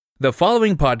The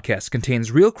following podcast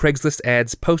contains real Craigslist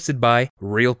ads posted by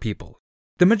real people,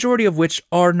 the majority of which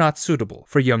are not suitable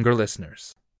for younger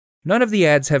listeners. None of the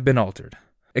ads have been altered,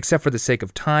 except for the sake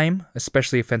of time,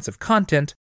 especially offensive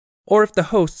content, or if the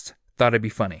hosts thought it'd be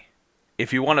funny.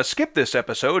 If you want to skip this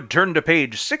episode, turn to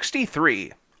page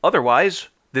 63. Otherwise,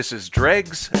 this is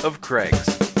Dregs of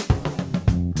Craigs.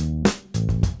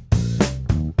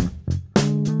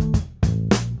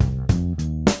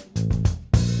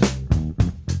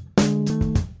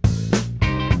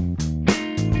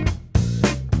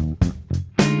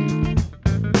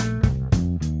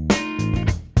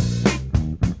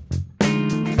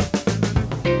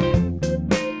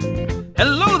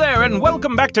 And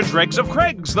welcome back to Dregs of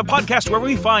Craigs, the podcast where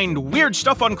we find weird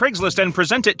stuff on Craigslist and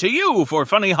present it to you for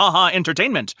funny haha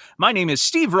entertainment. My name is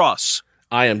Steve Ross.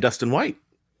 I am Dustin White.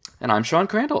 And I'm Sean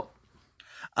Crandall.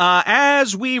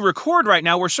 As we record right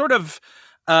now, we're sort of,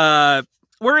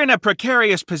 we're in a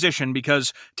precarious position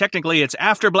because technically it's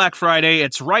after Black Friday,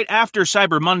 it's right after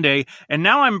Cyber Monday, and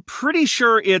now I'm pretty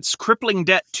sure it's Crippling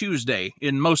Debt Tuesday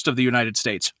in most of the United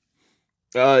States.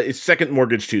 It's Second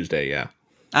Mortgage Tuesday, yeah.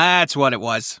 That's what it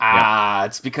was.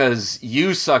 It's because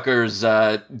you suckers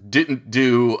didn't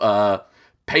do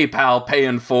PayPal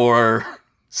paying for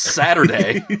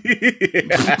Saturday.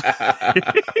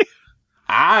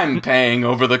 I'm paying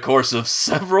over the course of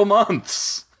several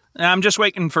months. I'm just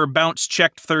waiting for bounce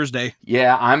checked Thursday.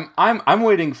 Yeah, I'm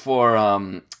waiting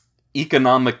for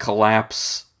economic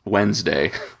collapse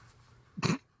Wednesday.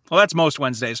 Well, that's most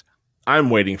Wednesdays. I'm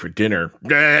waiting for dinner.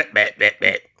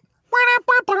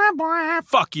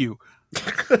 Fuck you.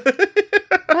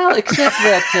 Well, except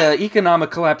that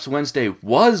Economic Collapse Wednesday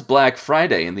was Black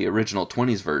Friday in the original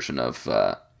 20s version of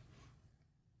the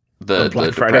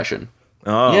Depression.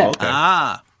 Oh, yeah.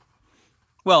 okay.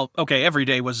 Well, okay, every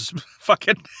day was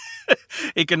fucking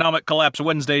Economic Collapse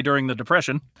Wednesday during the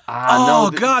Depression.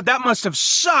 God, that must have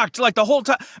sucked like the whole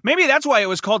time. Maybe that's why it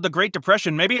was called the Great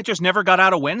Depression. Maybe it just never got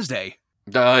out of Wednesday.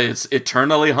 It's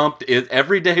eternally humped.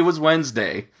 Every day was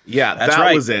Wednesday. Yeah, that's that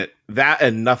right. was it. That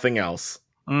and nothing else.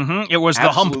 Mm-hmm. It was the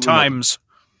Absolutely hump times.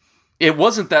 It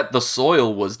wasn't that the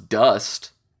soil was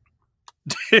dust.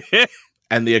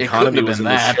 And the economy was in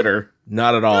the shitter.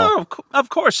 Not at all. No, of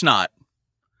course not.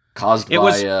 Caused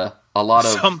by a lot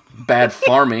of bad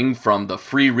farming from the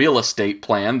free real estate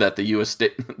plan that the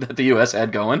U.S.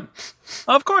 had going.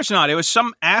 Of course not. It was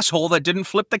some asshole that didn't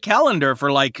flip the calendar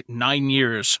for like 9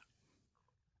 years.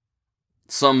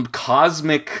 Some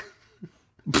cosmic...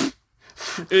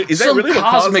 Is that really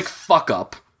cosmic fuck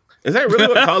up? Is that really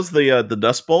what caused the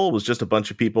Dust Bowl? Was just a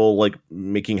bunch of people like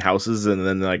making houses and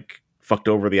then like fucked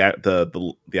over the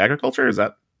agriculture? Is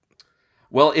that?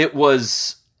 Well, it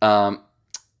was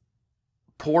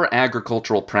poor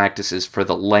agricultural practices for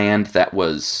the land that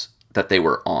they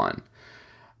were on.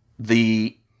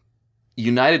 The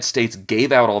United States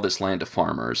gave out all this land to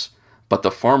farmers, but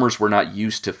the farmers were not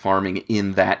used to farming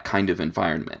in that kind of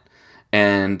environment.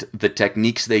 And the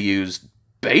techniques they used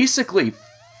basically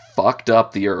fucked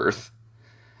up the earth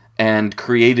and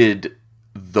created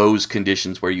those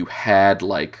conditions where you had,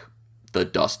 like, the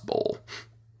Dust Bowl.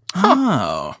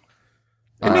 Oh.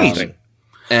 Amazing.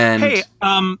 And hey,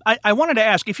 I wanted to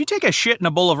ask, if you take a shit in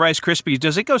a bowl of Rice Krispies,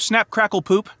 does it go snap, crackle,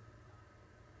 poop?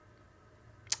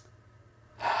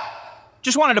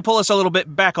 Just wanted to pull us a little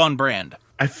bit back on brand.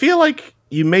 I feel like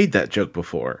you made that joke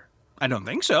before. I don't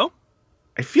think so.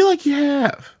 I feel like you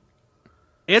have.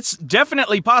 It's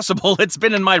definitely possible. It's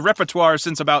been in my repertoire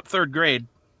since about 3rd grade.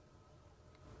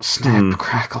 Snap,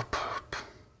 crackle, poop.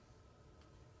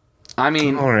 I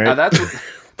mean, all right.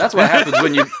 That's what happens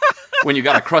when you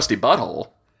got a crusty butthole.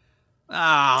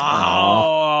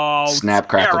 Oh, snap,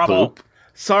 crackle, terrible. poop.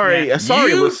 Sorry, you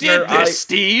listener. did this,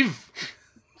 Steve.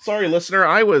 Sorry, listener.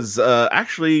 I was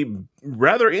actually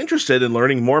rather interested in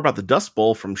learning more about the Dust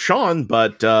Bowl from Sean,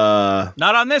 but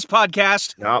not on this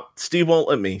podcast. No, Steve won't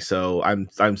let me. So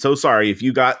I'm so sorry if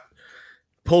you got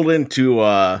pulled into.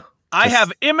 I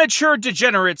have immature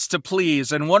degenerates to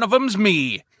please, and one of them's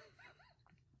me.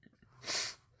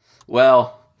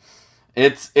 Well,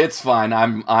 it's fine.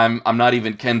 I'm not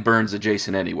even Ken Burns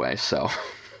adjacent anyway, so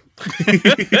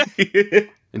I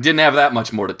didn't have that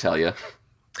much more to tell you.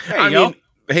 I mean,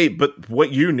 hey, but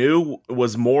what you knew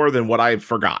was more than what I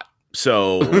forgot.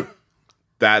 So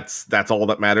that's all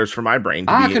that matters for my brain.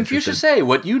 Confucius say,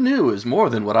 what you knew is more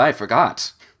than what I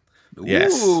forgot.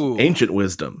 Yes, Ooh. Ancient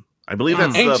wisdom. I believe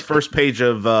that's the first page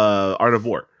of Art of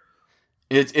War.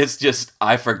 It's just,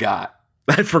 I forgot.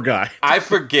 I forgot. I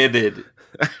forgetted.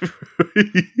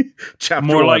 Chapter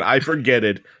More 1, like- I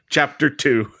forgetted. Chapter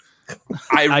 2.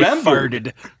 I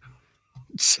remembered.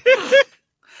 farted.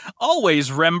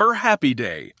 Always remember Happy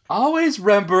Day. Always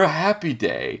remember Happy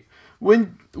Day.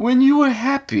 When you were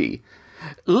happy.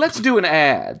 Let's do an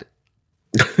ad.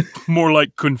 More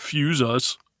like confuse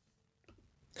us.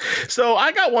 So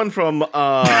I got one from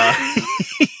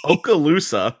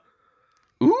Okaloosa.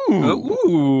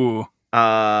 Ooh.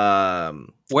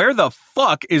 Where the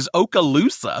fuck is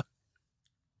Okaloosa?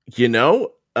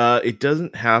 It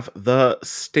doesn't have the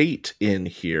state in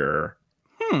here.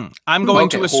 I'm going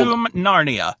to assume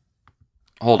Narnia.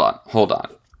 Hold on.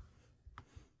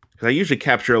 I usually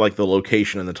capture like the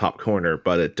location in the top corner,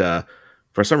 but it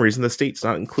for some reason the state's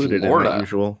not included in the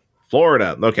usual.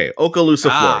 Florida. Okay,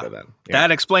 Okaloosa, Florida. Then that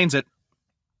explains it.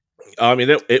 I mean,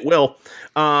 it will.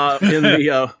 In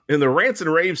the rants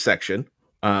and raves section,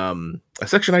 a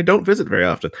section I don't visit very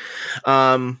often,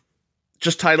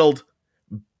 just titled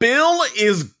 "Bill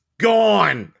is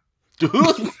Gone."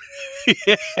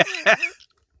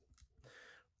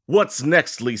 What's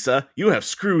next, Lisa? You have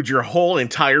screwed your whole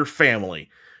entire family.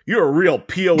 You're a real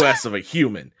POS of a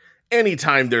human.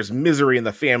 Anytime there's misery in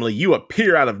the family, you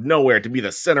appear out of nowhere to be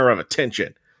the center of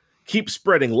attention. Keep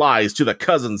spreading lies to the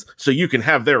cousins so you can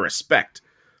have their respect.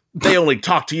 They only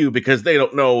talk to you because they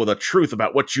don't know the truth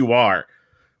about what you are.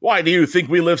 Why do you think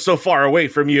we live so far away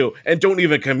from you and don't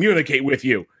even communicate with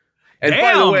you? And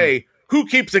by the way, who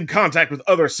keeps in contact with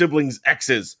other siblings'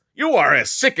 exes? You are as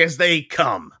sick as they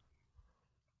come.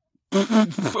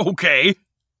 Okay.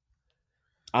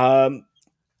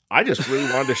 I just really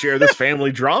wanted to share this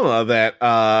family drama that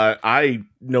I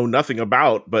know nothing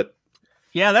about, but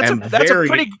that's a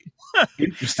pretty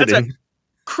interested that's in. A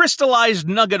crystallized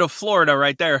nugget of Florida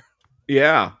right there.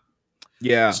 Yeah.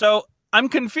 So I'm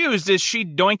confused. Is she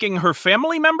doinking her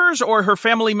family members or her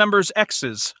family members'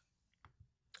 exes?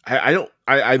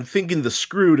 I'm thinking the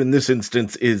screwed in this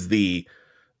instance is the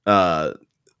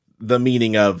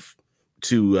meaning of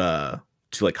to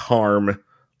like harm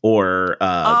or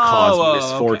cause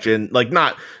misfortune, okay. Like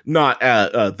not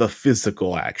the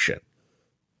physical action.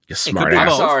 You smart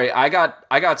ass. I'm sorry, I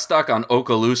got stuck on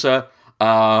Okaloosa,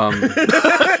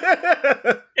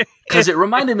 because it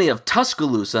reminded me of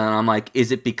Tuscaloosa, and I'm like,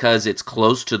 is it because it's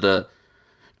close to the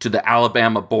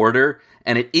Alabama border?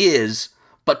 And it is,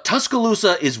 but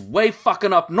Tuscaloosa is way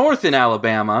fucking up north in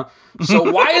Alabama.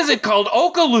 So why is it called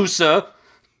Okaloosa?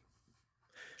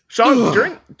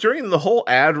 Sean, during the whole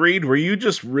ad read, were you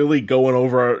just really going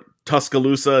over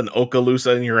Tuscaloosa and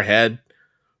Okaloosa in your head?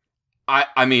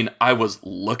 I mean, I was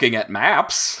looking at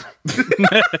maps.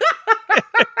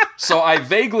 So I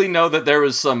vaguely know that there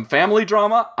was some family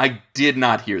drama. I did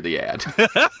not hear the ad.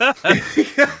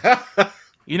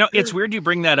 It's weird you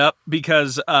bring that up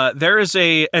because there is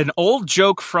an old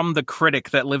joke from The Critic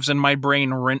that lives in my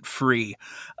brain rent-free,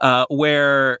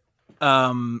 where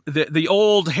the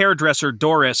old hairdresser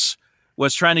Doris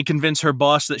was trying to convince her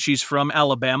boss that she's from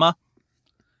Alabama,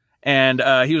 and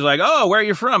he was like, "Oh, where are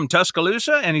you from?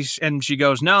 Tuscaloosa?" And she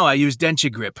goes, "No, I use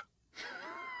Denture-Grip."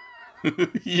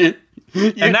 You're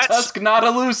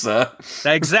Tuscaloosa.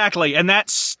 Exactly, and that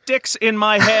sticks in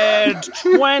my head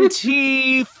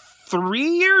 23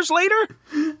 years later.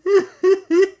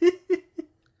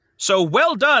 So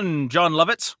well done, John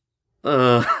Lovitz.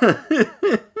 Can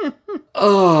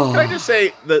I just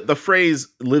say that the phrase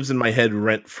lives in my head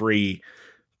rent-free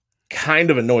kind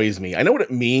of annoys me. I know what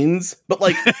it means, but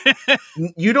like,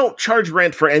 you don't charge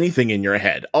rent for anything in your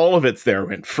head. All of it's there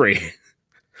rent-free.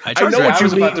 I know what you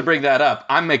was about to bring that up.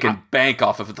 I'm making bank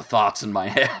off of the thoughts in my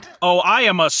head. Oh, I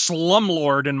am a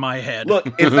slumlord in my head. Look,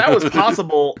 if that was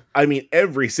possible, I mean,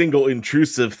 every single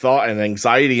intrusive thought and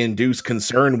anxiety-induced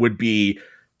concern would be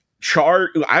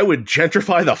I would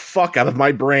gentrify the fuck out of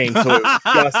my brain so it was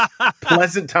just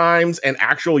pleasant times and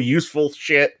actual useful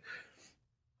shit.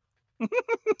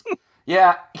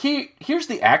 Yeah, here's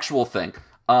the actual thing.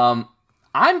 I'm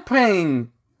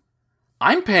paying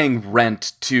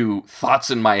rent to thoughts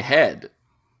in my head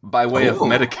by way of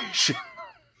medication.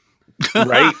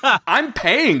 Right? I'm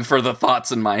paying for the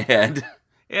thoughts in my head.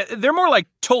 They're more like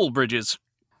toll bridges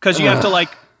because you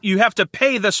have to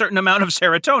pay the certain amount of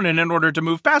serotonin in order to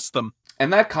move past them.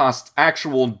 And that costs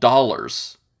actual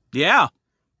dollars. Yeah.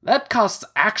 That costs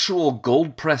actual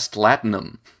gold-pressed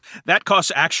latinum. That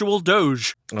costs actual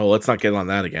Doge. Oh, let's not get on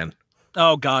that again.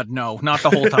 Oh, God, no. Not the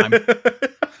whole time.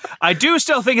 I do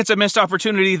still think it's a missed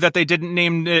opportunity that they didn't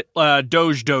name it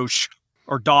Doge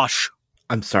or Dosh.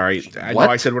 I'm sorry. I know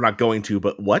I said we're not going to,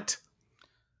 but what?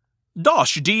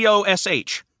 Dosh,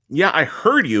 D-O-S-H. Yeah, I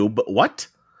heard you, but what?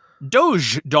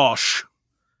 Dosh.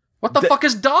 What the fuck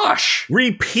is Dosh?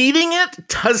 Repeating it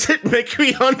doesn't make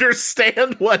me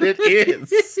understand what it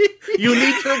is. You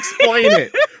need to explain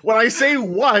it. When I say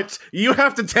what, you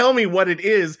have to tell me what it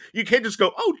is. You can't just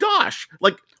go, oh, dosh.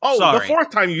 Like, oh, Sorry. The fourth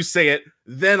time you say it,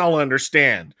 then I'll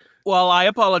understand. Well, I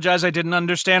apologize. I didn't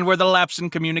understand where the lapse in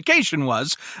communication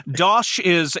was. Dosh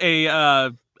is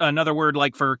another word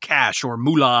like for cash or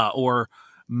moolah or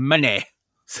money.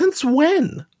 Since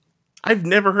when? I've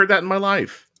never heard that in my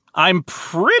life. I'm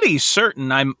pretty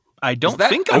certain I don't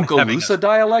think I'm having Okaloosa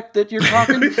dialect that you're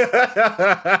talking?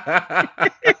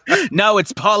 No,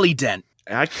 it's polydent.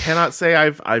 I cannot say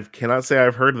I've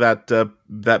heard that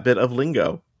bit of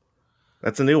lingo.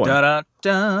 That's a new one.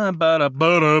 Da-da-da,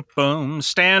 ba-da-ba-da-bum.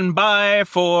 Stand by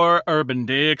for Urban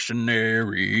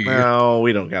Dictionary. No,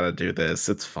 we don't gotta do this.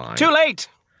 It's fine. Too late.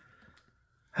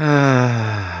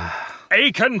 A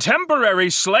contemporary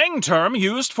slang term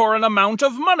used for an amount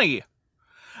of money.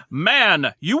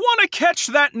 Man, you want to catch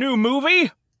that new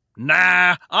movie?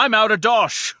 Nah, I'm out of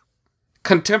dosh.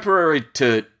 Contemporary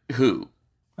to who?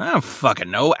 I don't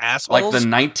fucking know, assholes. Like the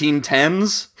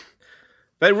 1910s?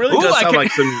 That really does sound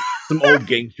like some old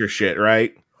gangster shit,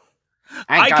 right?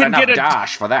 I ain't got enough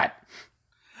dosh for that.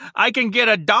 I can get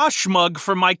a dosh mug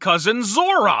for my cousin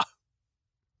Zora.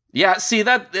 Yeah, see,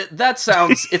 that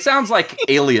sounds... it sounds like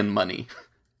alien money.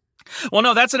 Well,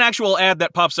 no, that's an actual ad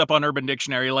that pops up on Urban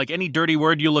Dictionary. Like any dirty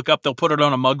word you look up, they'll put it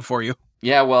on a mug for you.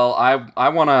 Yeah, well, I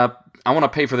wanna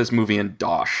pay for this movie in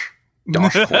dosh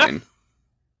coin.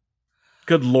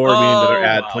 Good Lord, we need another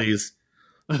ad, please.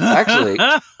 Actually,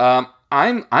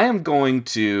 I am going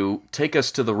to take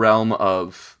us to the realm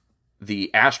of the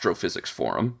Astrophysics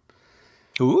Forum.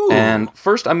 Ooh. And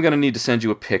first, I'm going to need to send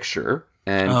you a picture.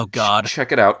 And oh, God.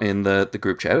 Check it out in the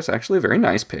group chat. It's actually a very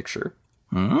nice picture.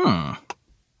 Mm.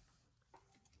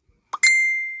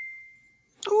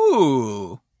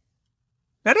 Ooh.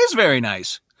 That is very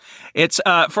nice. It's,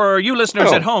 for you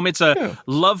listeners at home, it's a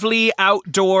lovely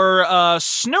outdoor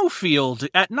snowfield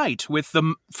at night with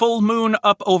the full moon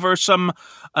up over some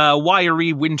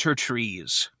wiry winter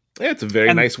trees. Yeah, it's a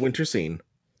very nice winter scene.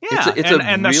 Yeah,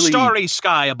 and the starry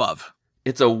sky above.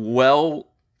 It's a well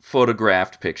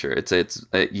photographed picture. It's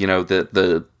you know,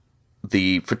 the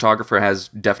photographer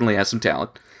definitely has some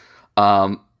talent.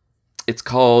 It's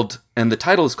called, and the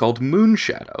title is called Moon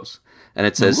Shadows. And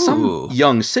it says, some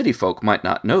young city folk might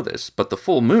not know this, but the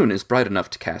full moon is bright enough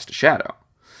to cast a shadow.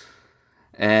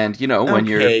 And, you know, when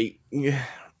you're...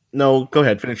 No, go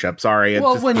ahead, finish up, sorry.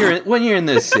 Well, when you're in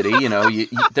this city, you know,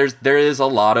 there is a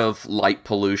lot of light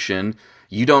pollution.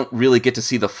 You don't really get to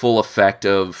see the full effect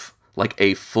of, like,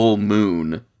 a full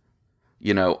moon,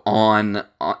 you know, on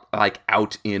like,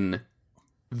 out in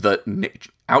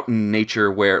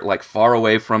nature where, like, far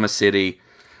away from a city,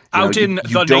 you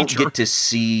don't get to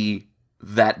see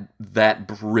that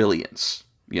brilliance,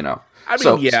 you know. I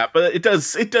mean, yeah, but it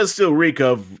does still reek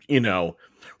of, you know,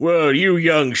 well, you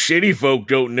young city folk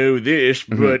don't know this,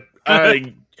 but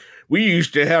we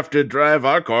used to have to drive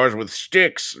our cars with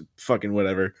sticks, fucking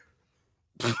whatever.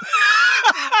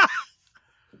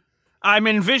 I'm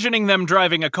envisioning them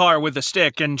driving a car with a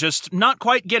stick and just not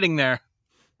quite getting there.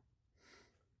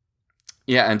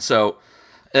 Yeah, and so...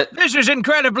 this is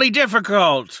incredibly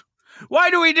difficult.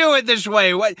 Why do we do it this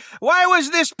way? Why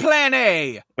was this plan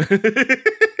A?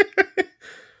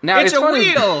 Now, it's a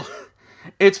wheel.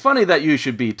 It's funny that you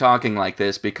should be talking like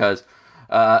this because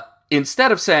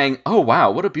instead of saying, "Oh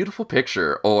wow, what a beautiful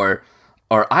picture," or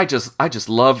I just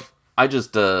love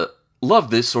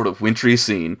this sort of wintry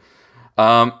scene,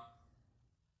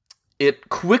 it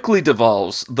quickly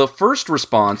devolves. The first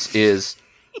response is,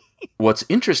 what's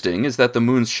interesting is that the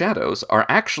moon's shadows are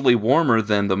actually warmer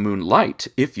than the moonlight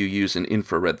if you use an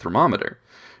infrared thermometer.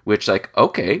 Which, like,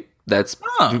 okay, that's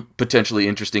potentially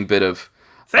interesting bit of...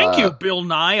 Thank you, Bill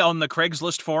Nye, on the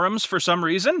Craigslist forums for some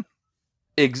reason.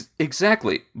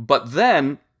 Exactly. But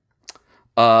then,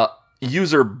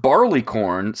 user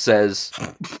Barleycorn says,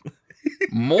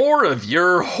 more of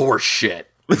your horse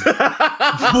shit.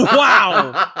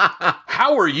 Wow!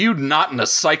 How are you not in a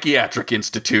psychiatric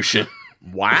institution?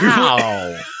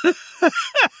 Wow.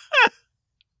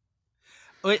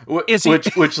 Is he,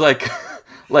 which like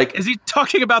is he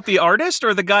talking about the artist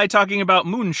or the guy talking about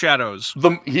moon shadows?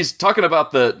 He's talking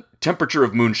about the temperature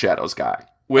of moon shadows guy,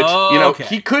 which you know,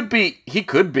 he could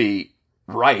be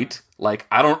right. Like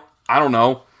I don't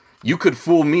know. You could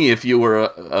fool me if you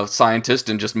were a scientist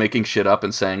and just making shit up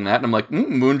and saying that. And I'm like,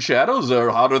 moon shadows are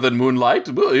hotter than moonlight.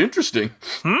 Well, interesting.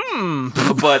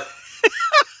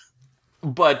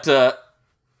 But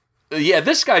yeah,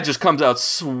 this guy just comes out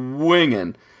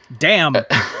swinging. Damn.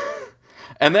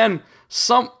 And then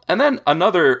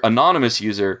another anonymous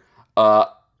user,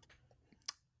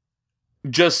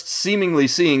 just seemingly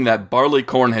seeing that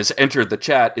Barleycorn has entered the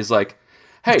chat, is like,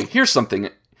 "Hey, here's something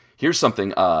Here's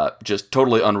something just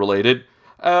totally unrelated.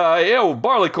 Yo,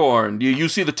 Barleycorn, do you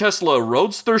see the Tesla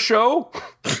Roadster show?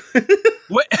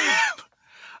 What?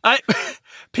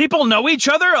 People know each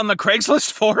other on the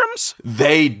Craigslist forums?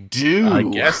 They do. I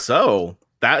guess so.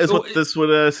 That is what this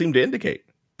would seem to indicate.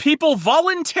 People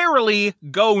voluntarily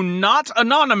go not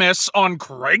anonymous on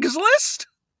Craigslist?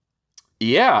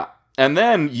 Yeah. And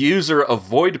then user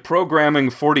Avoid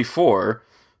Programming 44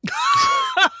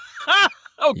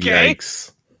 Okay.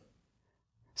 Yikes.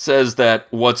 says that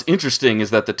what's interesting is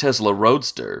that the Tesla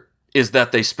Roadster is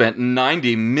that they spent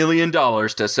 $90 million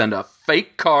to send a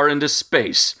fake car into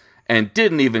space and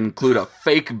didn't even include a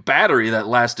fake battery that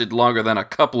lasted longer than a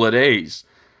couple of days.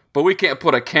 But we can't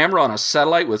put a camera on a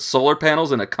satellite with solar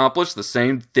panels and accomplish the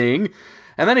same thing?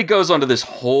 And then he goes on to this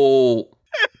whole...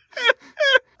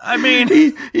 I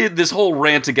mean... this whole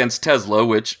rant against Tesla,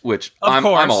 which I'm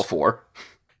all for.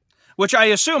 Which I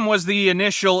assume was the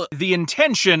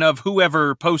intention of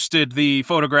whoever posted the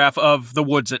photograph of the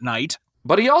woods at night.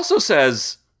 But he also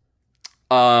says,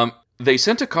 they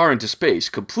sent a car into space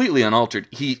completely unaltered.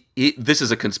 This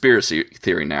is a conspiracy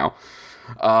theory now.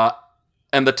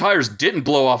 And the tires didn't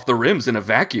blow off the rims in a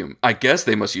vacuum. I guess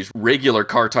they must use regular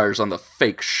car tires on the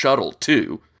fake shuttle,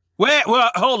 too. Wait, well,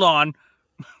 hold on.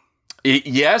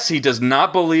 Yes, he does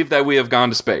not believe that we have gone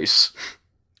to space.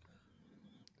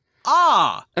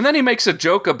 Ah! And then he makes a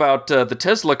joke about the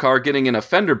Tesla car getting in a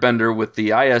fender bender with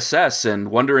the ISS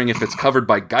and wondering if it's covered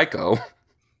by Geico.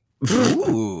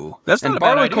 Ooh, that's not And a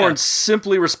bad idea. Barleycorn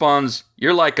simply responds,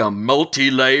 "You're like a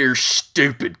multi-layer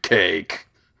stupid cake."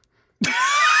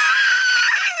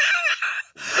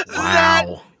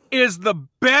 Wow. Is the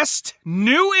best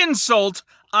new insult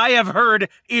I have heard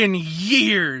in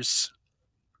years.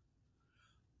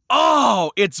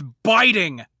 Oh, it's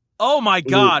biting. Oh my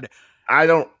God. I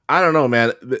don't know,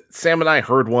 man. Sam and I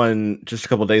heard one just a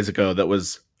couple days ago that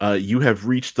was, you have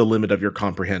reached the limit of your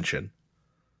comprehension.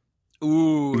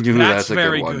 Ooh, Ooh, that's that's a good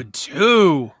very one. good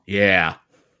too. Yeah.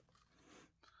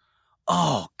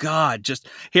 Oh God, just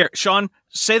here, Sean,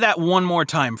 say that one more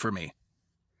time for me.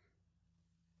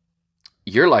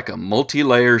 You're like a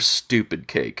multi-layer stupid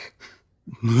cake.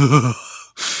 Ugh,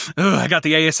 I got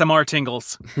the ASMR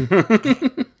tingles.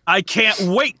 I can't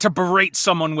wait to berate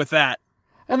someone with that.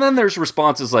 And then there's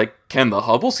responses like, "Can the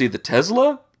Hubble see the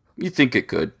Tesla? You think it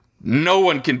could. No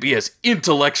one can be as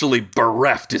intellectually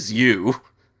bereft as you."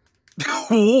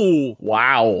 Ooh,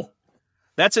 Wow.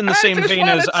 that's in the same vein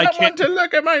as I can't. to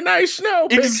look at my nice snow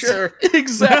picture.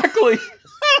 Exactly.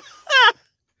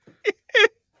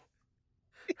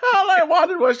 All I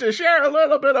wanted was to share a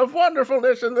little bit of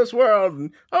wonderfulness in this world.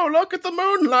 And, oh, look at the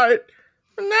moonlight.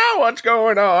 Now what's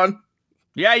going on?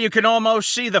 Yeah, you can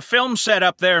almost see the film set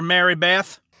up there, Mary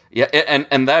Beth. Yeah,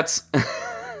 and that's...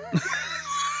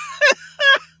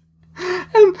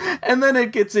 and then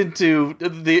it gets into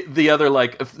the other,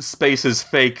 like, space is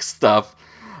fake stuff.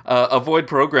 Avoid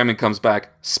Programming comes back.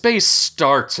 Space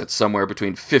starts at somewhere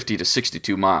between 50 to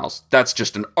 62 miles. That's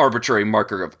just an arbitrary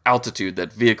marker of altitude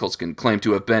that vehicles can claim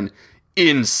to have been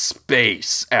in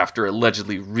space after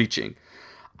allegedly reaching.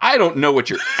 I don't know what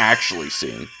you're actually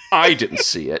seeing. I didn't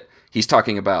see it. He's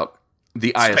talking about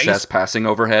the Space? ISS passing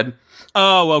overhead.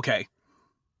 Oh, okay.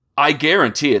 I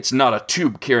guarantee it's not a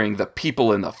tube carrying the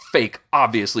people in the fake,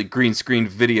 obviously green screen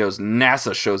videos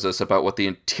NASA shows us about what the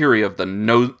interior of the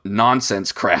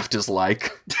nonsense craft is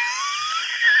like.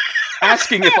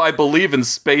 Asking if I believe in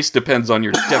space depends on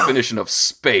your definition of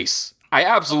space. I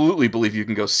absolutely believe you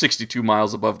can go 62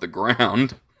 miles above the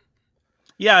ground.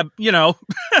 Yeah, you know,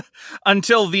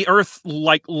 until the Earth,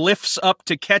 like, lifts up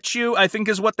to catch you, I think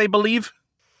is what they believe.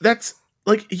 That's,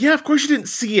 like, yeah, of course you didn't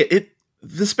see it.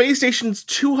 The space station's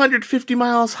 250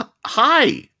 miles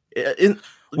high. Well,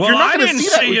 you're not I gonna didn't see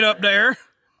that see it up there.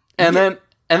 And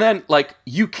then like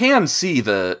you can see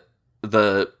the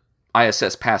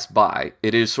ISS pass by.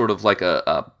 It is sort of like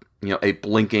a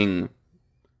blinking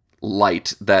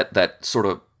light that sort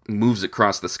of moves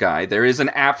across the sky. There is an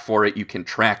app for it. You can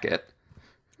track it.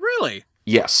 Really?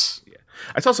 Yes.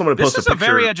 I saw someone This post is a a picture.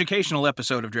 very educational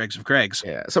episode of Dregs of Craigs.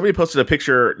 Yeah, somebody posted a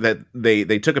picture that they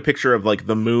took a picture of like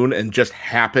the moon and just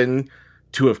happened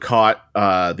to have caught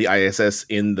the ISS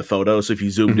in the photo. So if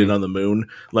you zoomed in on the moon,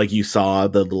 like you saw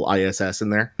the little ISS in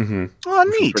there. Mm-hmm. Oh, Which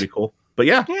was neat. pretty cool. But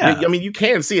yeah, I mean, you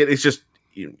can see it. It's just,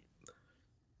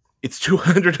 it's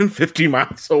 250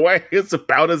 miles away. It's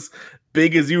about as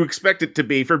big as you expect it to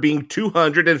be for being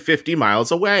 250 miles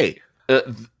away.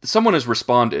 Someone has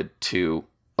responded to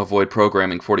Avoid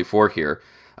Programming 44 here.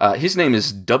 His name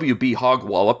is WB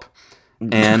Hogwallop,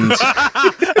 and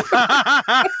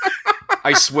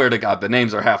I swear to God, the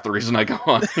names are half the reason I go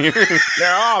on here.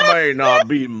 Now, I may not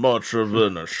be much of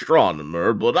an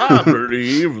astronomer, but I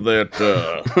believe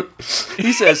that,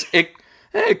 He says it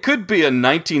could be a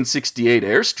 1968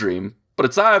 Airstream, but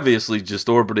it's obviously just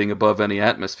orbiting above any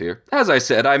atmosphere. As I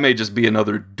said, I may just be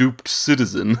another duped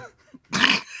citizen.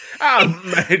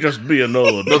 I may just be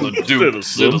another duped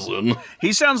citizen.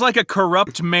 He sounds like a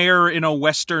corrupt mayor in a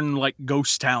western,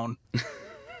 ghost town.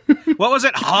 What was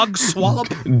it? Hogswallop?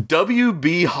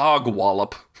 WB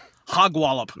Hogwallop.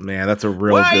 Hogwallop. Man, that's a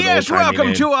real Well, good yes, old-timey welcome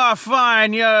name. to our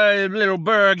fine little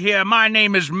burg here. My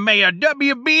name is Mayor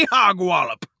W.B.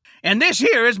 Hogwallop. And this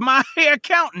here is my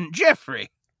accountant, Jeffrey.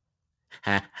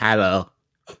 Hello.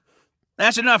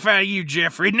 That's enough out of you,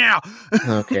 Jeffrey. Now.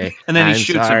 Okay. And then he I'm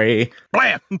shoots him. sorry.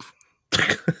 Blam!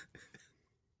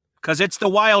 Because it's the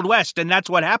Wild West, and that's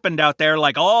what happened out there,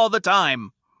 all the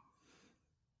time.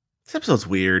 This episode's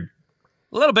weird.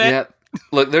 A little bit. Yeah,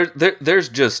 look, there's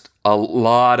just a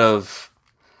lot of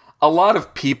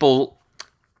people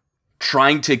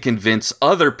trying to convince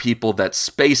other people that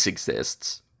space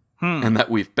exists and that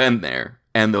we've been there,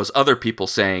 and those other people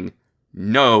saying,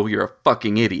 "No, you're a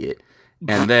fucking idiot."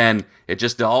 And then it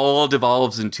just all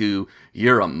devolves into,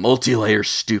 you're a multi-layer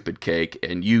stupid cake,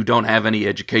 and you don't have any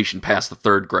education past the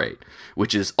 3rd grade,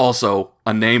 which is also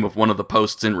a name of one of the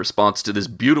posts in response to this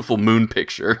beautiful moon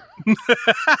picture.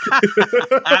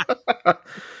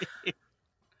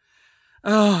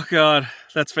 Oh, God.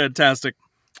 That's fantastic.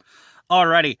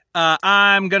 Alrighty.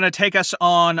 I'm going to take us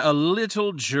on a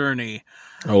little journey.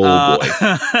 Oh,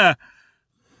 boy.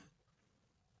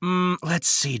 Let's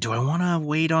see. Do I want to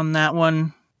wait on that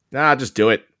one? Nah, just do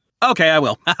it. Okay, I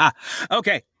will.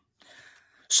 Okay.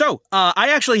 So, I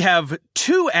actually have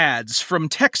 2 ads from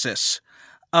Texas.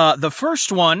 The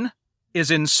first one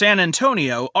is in San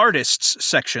Antonio, Artists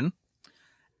section.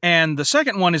 And the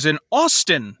second one is in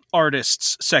Austin,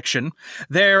 Artists section.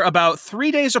 They're about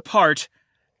 3 days apart,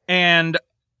 and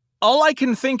all I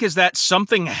can think is that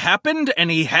something happened and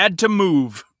he had to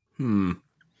move. All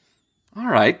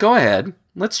right, go ahead.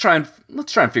 Let's try and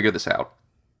figure this out.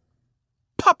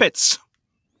 Puppets.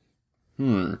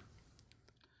 Hmm.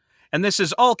 And this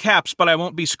is all caps, but I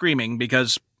won't be screaming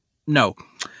because, no.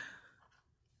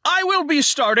 I will be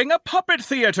starting a puppet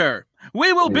theater.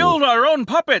 We will build our own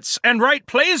puppets and write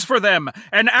plays for them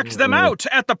and act them out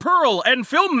at the Pearl and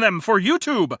film them for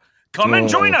YouTube. Come and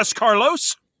join us,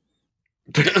 Carlos.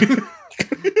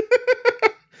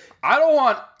 I don't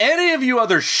want any of you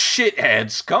other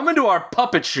shitheads coming to our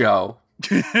puppet show.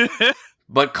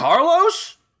 But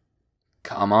Carlos,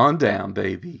 come on down,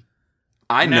 baby.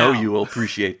 I know Now. you will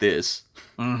appreciate this.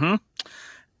 Mm-hmm.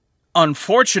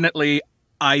 Unfortunately,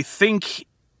 I think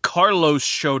Carlos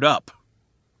showed up.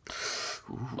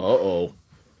 Uh-oh.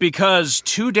 Because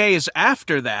 2 days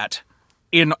after that,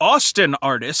 in Austin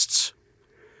Artists,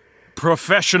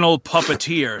 professional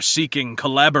puppeteer seeking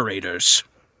collaborators.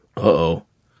 Uh-oh.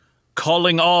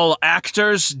 Calling all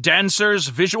actors, dancers,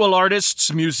 visual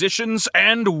artists, musicians,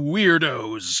 and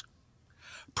weirdos.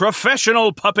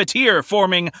 Professional puppeteer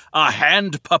forming a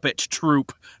hand puppet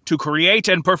troupe to create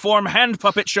and perform hand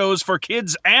puppet shows for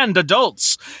kids and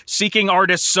adults, seeking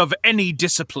artists of any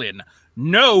discipline.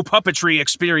 No puppetry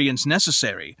experience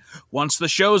necessary. Once the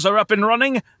shows are up and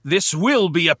running, this will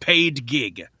be a paid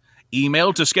gig.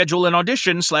 Email to schedule an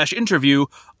audition/interview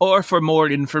or for more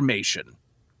information.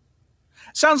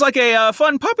 Sounds like a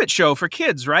fun puppet show for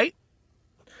kids, right?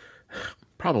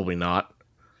 Probably not.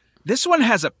 This one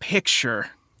has a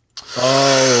picture.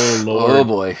 Oh, Lord. Oh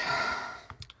boy.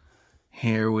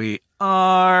 Here we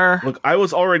are. Look, I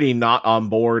was already not on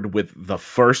board with the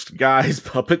first guy's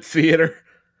puppet theater.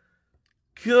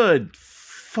 Good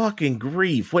fucking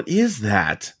grief. What is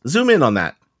that? Zoom in on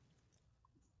that.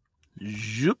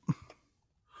 Zoop.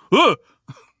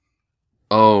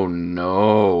 Oh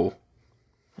no.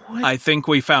 What? I think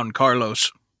we found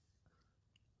Carlos.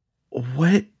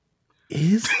 What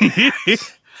is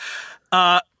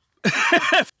that?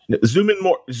 Zoom in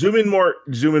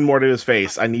more to his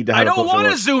face. I need to have I a don't closer want to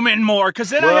look. zoom in more,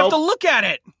 because then I Well- have to look at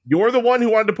it. You're the one who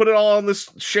wanted to put it all on this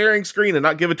sharing screen and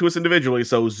not give it to us individually,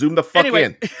 so zoom the fuck Anyway,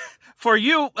 in. For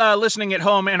you listening at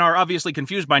home and are obviously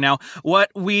confused by now, what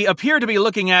we appear to be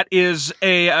looking at is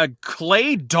a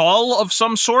clay doll of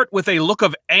some sort with a look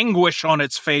of anguish on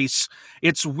its face.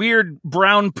 Its weird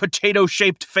brown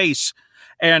potato-shaped face.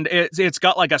 And it's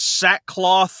got like a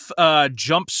sackcloth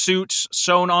jumpsuit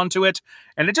sewn onto it.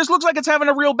 And it just looks like it's having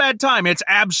a real bad time. It's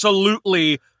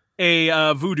absolutely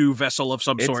a voodoo vessel of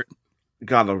some sort.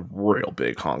 Got a real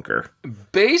big honker.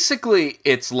 Basically,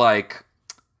 it's like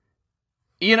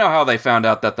You know how they found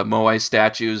out that the Moai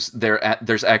statues,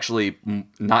 there's actually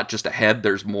not just a head,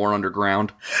 there's more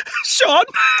underground? Sean,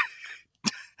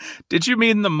 did you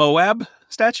mean the Moab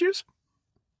statues?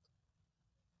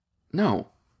 No.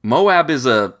 Moab is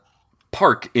a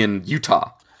park in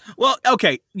Utah. Well,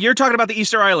 okay, you're talking about the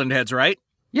Easter Island heads, right?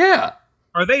 Yeah.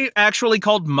 Are they actually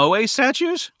called Moai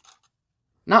statues?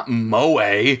 Not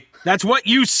Moai. That's what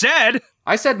you said.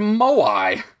 I said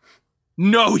Moai.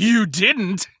 No, you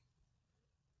didn't.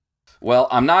 Well,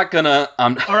 I'm not gonna...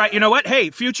 All right, you know what?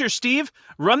 Hey, future Steve,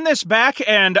 run this back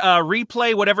and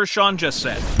replay whatever Sean just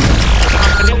said.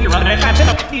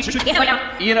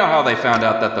 You know how they found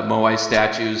out that the Moai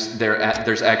statues,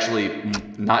 there's actually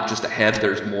not just a head,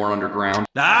 there's more underground?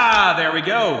 Ah, there we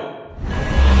go.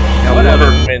 Now,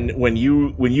 whatever. When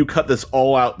you cut this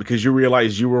all out because you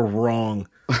realize you were wrong.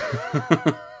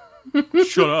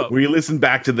 Shut up. When you listen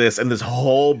back to this and this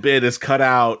whole bit is cut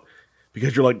out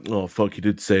because you're like, oh, fuck, you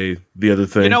did say the other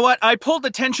thing. You know what? I pulled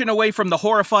attention away from the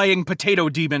horrifying potato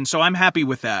demon, so I'm happy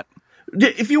with that.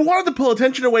 If you wanted to pull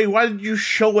attention away, why did you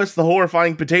show us the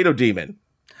horrifying potato demon?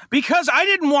 Because I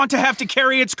didn't want to have to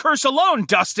carry its curse alone,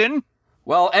 Dustin.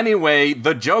 Well, anyway,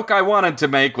 the joke I wanted to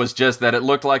make was just that it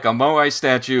looked like a Moai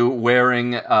statue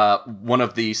wearing one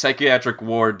of the psychiatric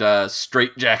ward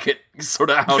straitjacket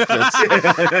sort of outfits.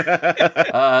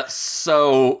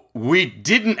 So we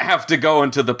didn't have to go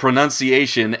into the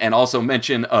pronunciation and also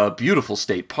mention a beautiful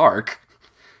state park.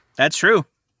 That's true.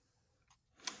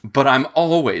 But I'm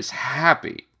always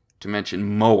happy to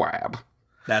mention Moab.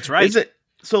 That's right. Is it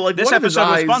so? Like this one of his episode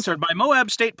was eyes, sponsored by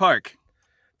Moab State Park.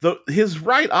 his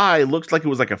right eye looks like it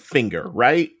was like a finger,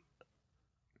 right?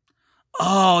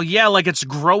 Oh, yeah, like it's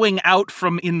growing out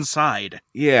from inside.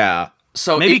 Yeah.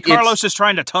 So maybe Carlos is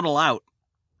trying to tunnel out.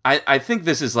 I think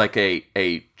this is like this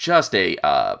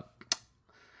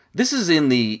is in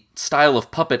the style of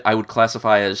puppet I would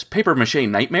classify as papier-mâché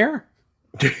nightmare.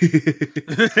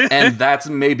 And that's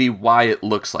maybe why it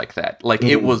looks like that. Like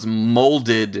it was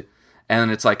molded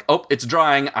and it's like, oh, it's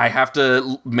drying. I have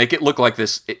to make it look like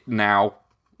this now.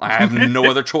 I have no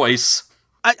other choice.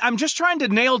 I'm just trying to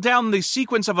nail down the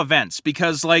sequence of events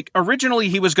because, like, originally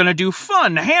he was going to do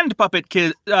fun hand puppet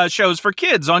shows for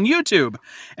kids on YouTube.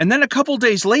 And then a couple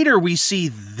days later, we see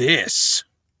this.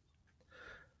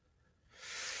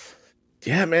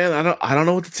 Yeah, man, I don't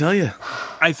know what to tell you.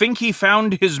 I think he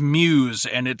found his muse,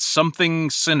 and it's something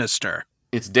sinister.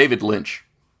 It's David Lynch.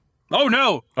 Oh,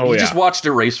 no! Oh, He just watched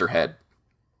Eraserhead.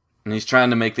 And he's trying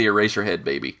to make the Eraserhead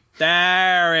baby.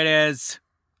 There it is.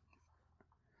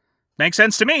 Makes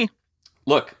sense to me.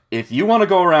 Look, if you want to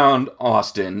go around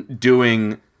Austin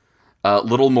doing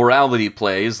little morality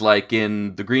plays, like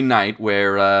in The Green Knight,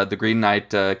 where the Green Knight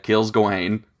kills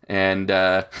Gawain, and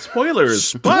Spoilers.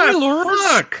 Spoilers?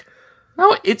 Fuck.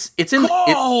 no, it's in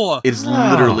Oh! it's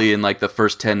literally in like the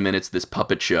first 10 minutes of this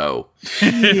puppet show,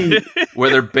 where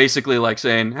they're basically like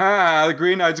saying, the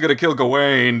Green Knight's gonna kill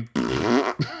Gawain.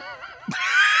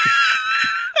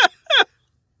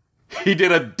 He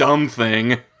did a dumb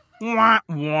thing. Wah,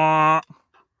 wah.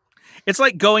 It's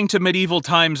like going to medieval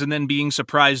times and then being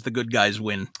surprised the good guys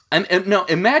win. And no,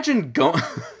 imagine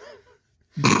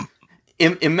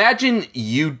imagine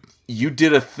you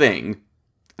did a thing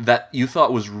that you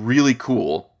thought was really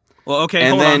cool. Well, okay,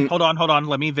 and hold on.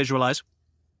 Let me visualize.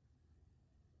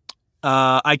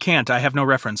 I can't. I have no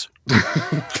reference.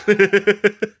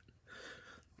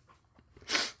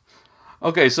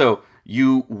 Okay, so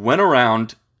you went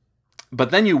around,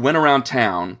 but then you went around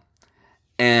town,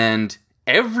 and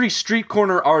every street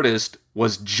corner artist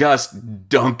was just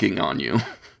dunking on you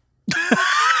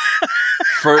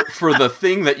for the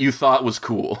thing that you thought was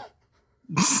cool.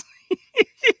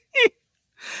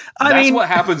 That's what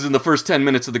happens in the first 10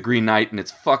 minutes of The Green Knight, and it's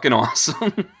fucking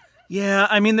awesome. Yeah,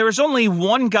 I mean, there was only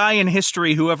one guy in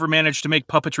history who ever managed to make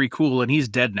puppetry cool, and he's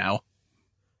dead now.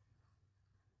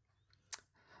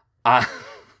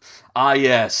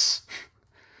 Yes.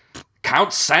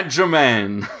 Count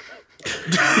Saint-Germain.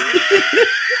 The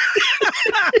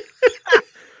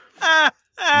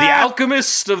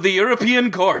alchemist of the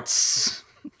European courts.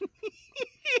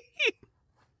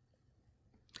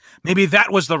 Maybe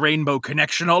that was the rainbow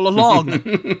connection all along.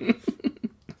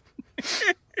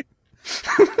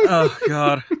 Oh,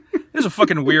 God. This is a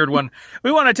fucking weird one.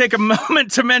 We want to take a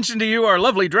moment to mention to you, our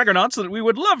lovely Dragonauts, that we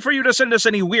would love for you to send us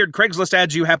any weird Craigslist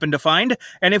ads you happen to find,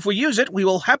 and if we use it, we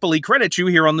will happily credit you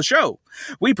here on the show.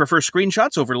 We prefer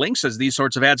screenshots over links, as these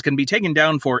sorts of ads can be taken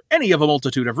down for any of a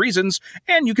multitude of reasons,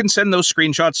 and you can send those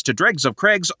screenshots to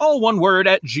dregsofcraigs, all one word,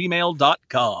 at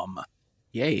gmail.com.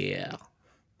 Yeah.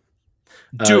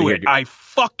 Do it. I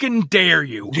fucking dare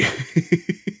you.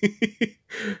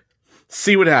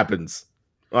 See what happens.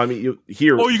 I mean, you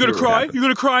hear. Oh, you gonna hear what cry? happened. You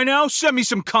gonna cry now? Send me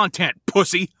some content,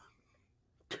 pussy.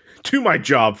 Do my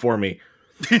job for me.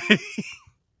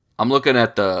 I'm looking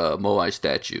at the Moai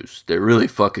statues. They're really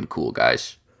fucking cool,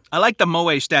 guys. I like the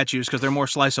Moe statues because they're more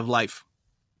slice of life.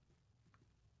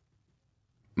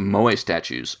 Moai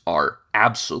statues are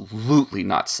absolutely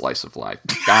not slice of life.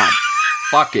 God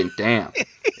fucking damn.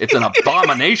 It's an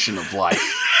abomination of life.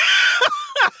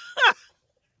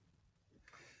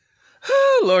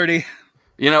 Lordy.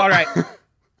 You know, All right.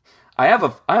 I have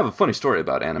a funny story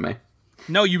about anime.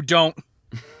 No, you don't.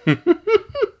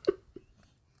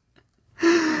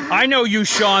 I know you,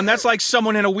 Sean. That's like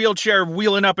someone in a wheelchair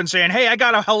wheeling up and saying, hey, I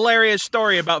got a hilarious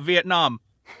story about Vietnam.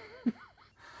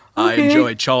 I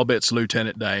enjoy Chalbits,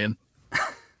 Lieutenant Dan.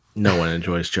 No one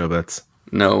enjoys Chobits.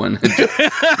 No one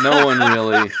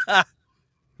really.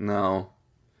 No.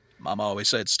 Mama always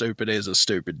said stupid is as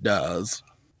stupid does.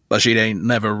 But she ain't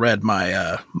never read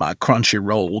my my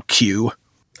Crunchyroll queue.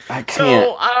 I can't.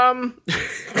 So, oh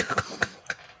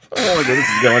my god, this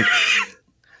is going.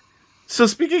 So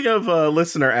speaking of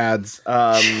listener ads,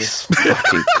 I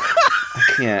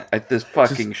can't. At this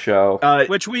fucking show.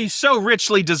 Which we so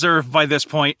richly deserve by this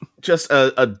point. just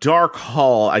a dark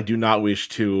hall I do not wish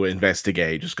to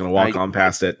investigate. Just gonna walk on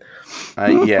past it.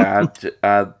 Oh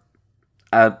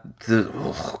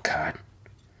God.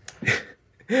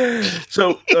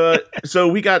 So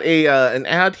we got an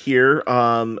ad here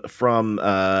from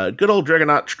good old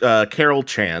Dragonaut Carol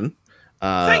Chan.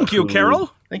 Thank you,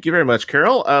 Carol. Thank you very much,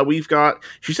 Carol. We've got.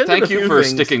 She sent in Thank a few you for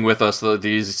things. sticking with us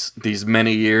these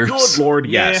many years. Good Lord,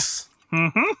 Yeah. yes.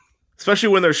 Mm-hmm. Especially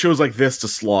when there's shows like this to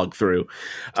slog through.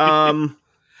 And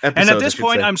at Episodes, this I should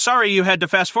point, say. I'm sorry you had to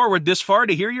fast forward this far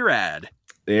to hear your ad.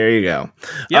 There you go.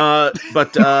 Yep.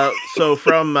 So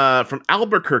from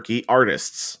Albuquerque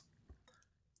artists,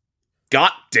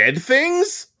 got dead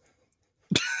things.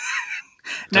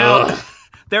 Now,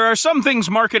 there are some things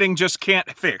marketing just can't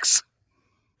fix.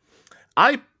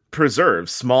 I preserve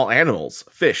small animals,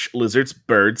 fish, lizards,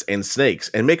 birds, and snakes,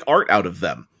 and make art out of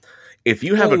them. If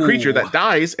you have a creature Ooh. that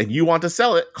dies and you want to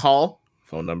sell it, call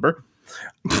phone number.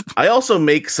 I also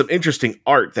make some interesting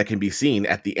art that can be seen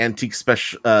at the Antique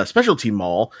Specialty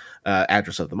Mall,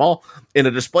 address of the mall, in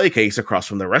a display case across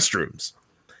from the restrooms.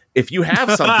 If you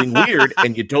have something weird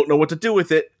and you don't know what to do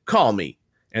with it, call me.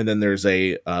 And then there's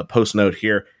a post note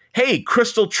here. Hey,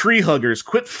 crystal tree huggers,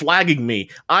 quit flagging me.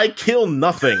 I kill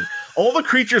nothing. All the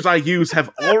creatures I use have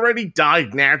already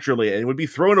died naturally and would be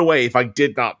thrown away if I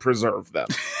did not preserve them.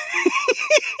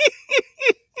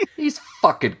 These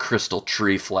fucking crystal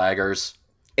tree flaggers.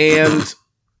 And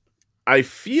I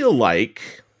feel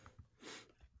like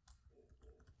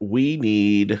you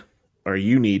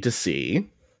need to see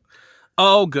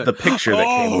Oh, good. the picture that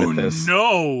came with this.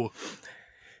 No.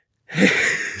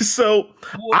 So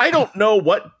I don't know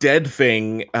what dead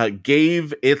thing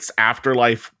gave its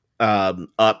afterlife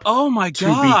up Oh my to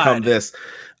god. become this.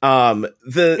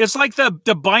 It's like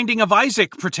the Binding of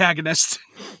Isaac protagonist.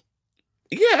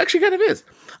 Yeah, actually kind of is.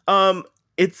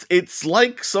 It's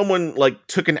like someone like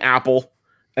took an apple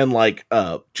and like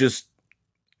just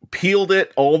peeled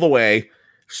it all the way,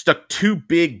 stuck two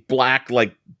big black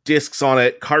like discs on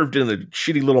it, carved in a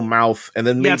shitty little mouth, and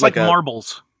then made It's like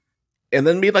marbles. and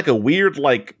then made like a weird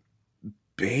like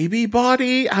baby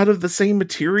body out of the same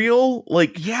material.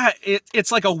 Like Yeah,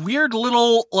 it's like a weird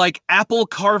little like apple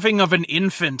carving of an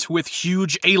infant with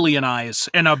huge alien eyes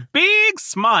and a big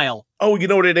smile. oh, you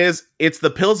know what it is? It's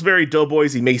the Pillsbury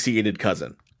Doughboy's emaciated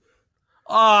cousin.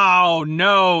 Oh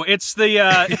no, it's the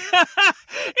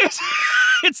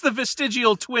it's the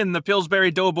vestigial twin the Pillsbury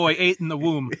Doughboy ate in the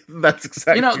womb. That's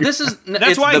exactly. You know, this is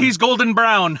That's why he's golden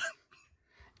brown.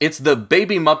 It's the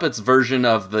Baby Muppets version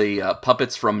of the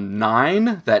Puppets from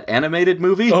 9, that animated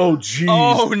movie. Oh jeez.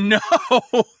 Oh no.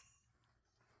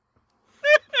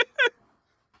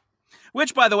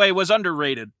 Which, by the way, was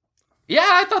underrated. Yeah,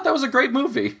 I thought that was a great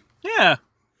movie. Yeah.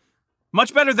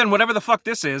 Much better than whatever the fuck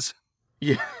this is.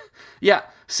 Yeah, yeah.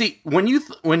 See, when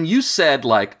you said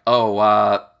like, oh,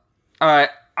 I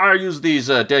use these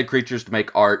dead creatures to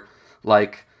make art.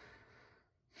 Like,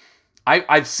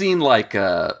 I've seen like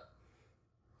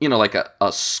like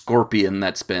a scorpion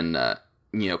that's been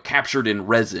captured in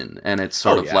resin, and it's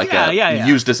sort of like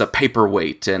used as a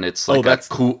paperweight, and it's like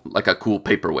a cool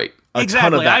paperweight.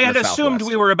 Exactly. I had assumed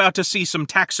we were about to see some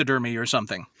taxidermy or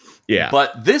something. Yeah.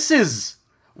 But this is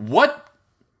what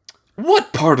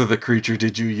part of the creature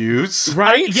did you use?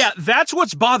 Right? Yeah, that's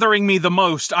what's bothering me the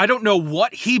most. I don't know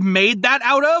what he made that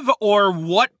out of or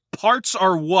what parts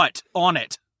are what on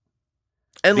it.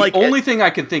 And The only thing I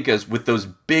can think is with those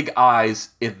big eyes,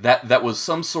 that was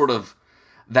some sort of,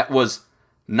 that was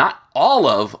not all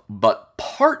of, but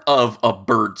part of a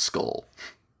bird skull.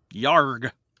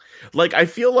 Yarg. Like, I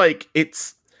feel like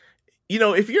it's,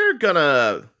 if you're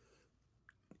gonna,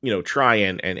 try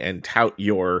and tout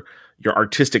your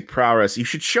artistic prowess, you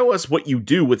should show us what you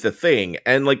do with the thing.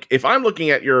 And like, if I'm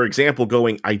looking at your example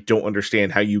going, I don't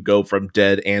understand how you go from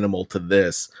dead animal to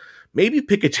this, maybe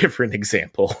pick a different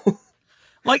example.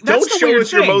 Like, that's don't the show weird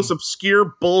us your thing. most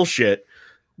obscure bullshit.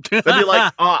 But be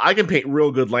like, I can paint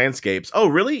real good landscapes. Oh,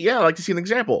 really? Yeah, I'd like to see an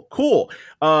example. Cool.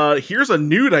 Here's a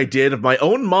nude I did of my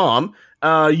own mom.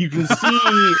 You can see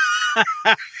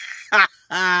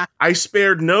I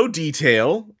spared no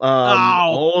detail.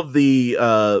 All of the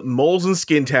moles and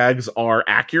skin tags are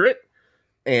accurate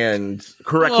and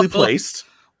correctly placed.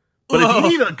 But if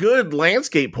you need a good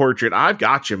landscape portrait, I've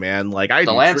got you, man. Like,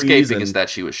 the landscaping is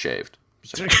that she was shaved.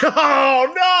 So.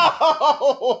 Oh,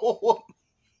 no!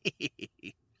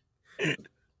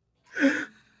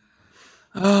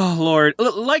 Oh, Lord.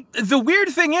 Like, the weird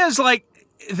thing is, like,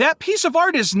 that piece of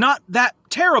art is not that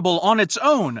terrible on its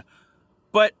own,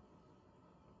 but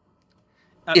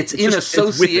it's in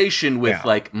association with yeah.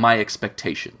 like my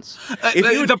expectations.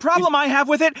 The problem I have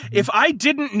with it, if I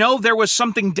didn't know there was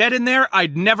something dead in there,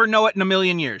 I'd never know it in a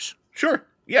million years. Sure.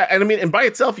 Yeah, and I mean, and by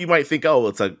itself, you might think, oh,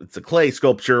 it's a clay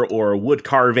sculpture or a wood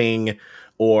carving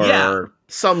or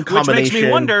some combination. Which makes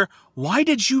me wonder, why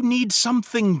did you need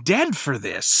something dead for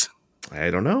this? I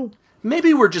don't know.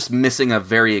 Maybe we're just missing a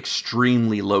very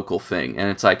extremely local thing, and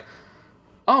it's like,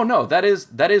 oh no, that is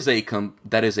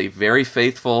a very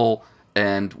faithful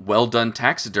and well done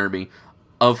taxidermy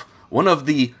of one of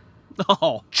the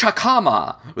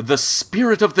Chakama, the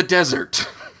spirit of the desert.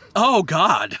 Oh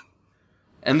God!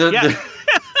 And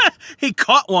he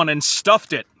caught one and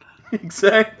stuffed it.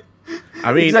 Exactly.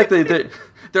 I mean, exactly.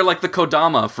 They're like the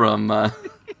Kodama from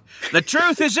the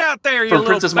truth is out there, you from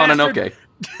little Princess bastard.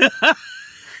 Mononoke.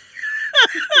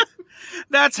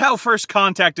 That's how First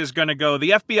Contact is going to go.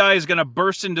 The FBI is going to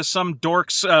burst into some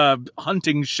dork's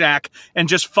hunting shack and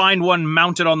just find one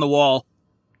mounted on the wall.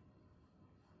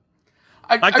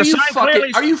 Are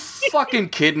you fucking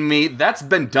kidding me? That's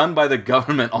been done by the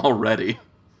government already.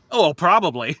 Oh,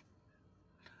 probably.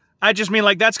 I just mean,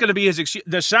 like, that's going to be his excuse.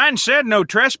 The sign said no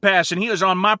trespass, and he was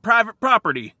on my private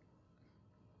property.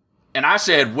 And I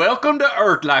said, welcome to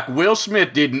Earth, like Will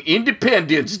Smith did in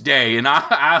Independence Day. And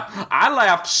I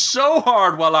laughed so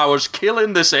hard while I was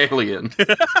killing this alien.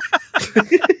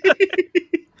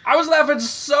 I was laughing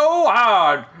so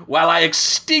hard while I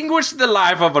extinguished the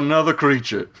life of another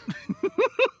creature.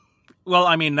 Well,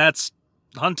 I mean, that's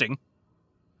hunting.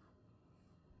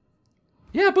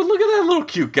 Yeah, but look at that little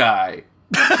cute guy.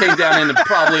 Came down in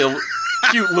probably a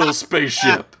cute little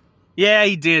spaceship. Yeah,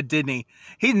 he did, didn't he?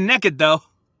 He's naked, though.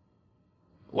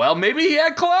 Well, maybe he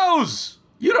had clothes.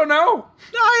 You don't know.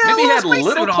 Oh, yeah, maybe he had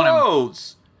little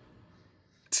clothes.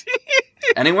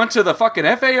 And he went to the fucking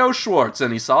FAO Schwartz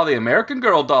and he saw the American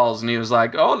Girl dolls and he was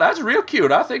like, oh, that's real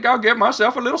cute. I think I'll get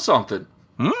myself a little something.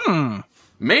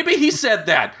 Maybe he said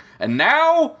that. And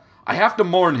now I have to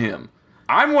mourn him.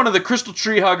 I'm one of the Crystal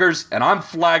Tree Huggers and I'm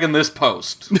flagging this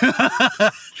post.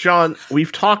 Sean,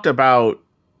 we've talked about,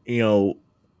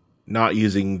 not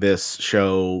using this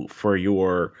show for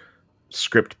your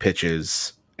script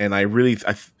pitches, and we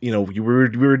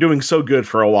were doing so good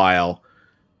for a while,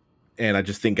 and I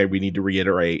just think we need to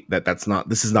reiterate that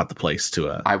this is not the place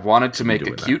to. I wanted to make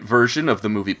a cute version of the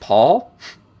movie Paul,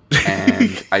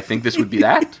 and I think this would be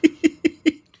that.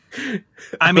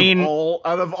 I mean,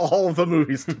 out of all the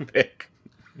movies to pick.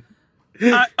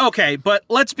 Okay, but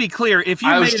let's be clear. If you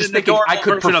made an adorable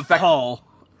version of Paul,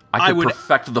 I could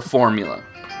perfect the formula.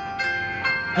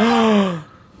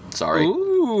 Sorry.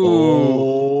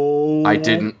 Ooh. I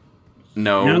didn't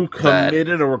know you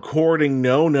committed a recording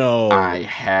no. I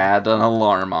had an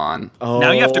alarm on. Oh.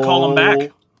 Now you have to call them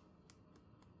back.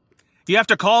 You have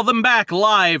to call them back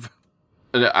live.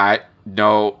 It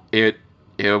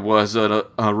was a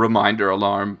reminder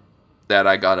alarm that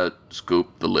I gotta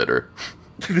scoop the litter.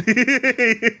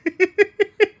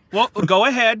 Well, go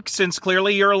ahead, since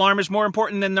clearly your alarm is more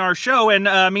important than our show, and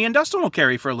me and Dustin will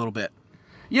carry for a little bit.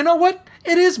 You know what?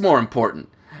 It is more important.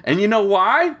 And you know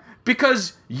why?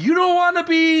 Because you don't want to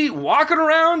be walking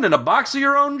around in a box of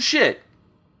your own shit.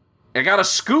 I got to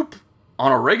scoop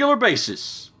on a regular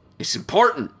basis. It's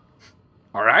important.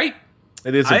 All right?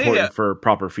 It is important for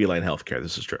proper feline health care.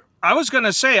 This is true. I was going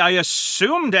to say, I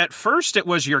assumed at first it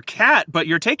was your cat, but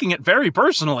you're taking it very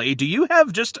personally. Do you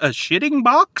have just a shitting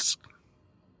box?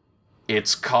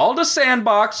 It's called a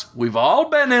sandbox. We've all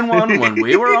been in one when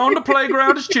we were on the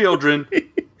playground as children.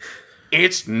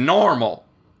 It's normal.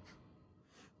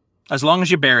 As long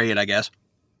as you bury it, I guess.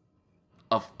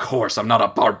 Of course, I'm not a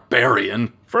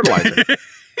barbarian. Fertilizer.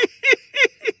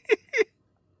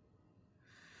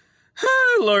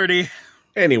 Lordy.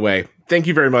 Anyway, thank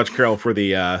you very much, Carol, for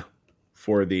the ad.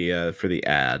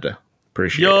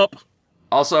 Appreciate it. Yup.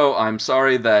 Also, I'm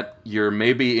sorry that you're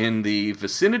maybe in the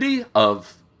vicinity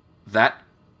of that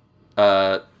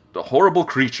horrible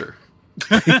creature.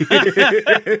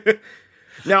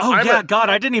 Now, Oh, yeah, God,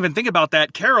 I didn't even think about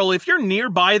that. Carol, if you're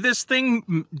nearby this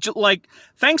thing,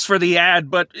 thanks for the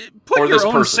ad, but put Or your this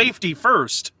own person. safety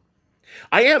first.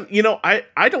 I am,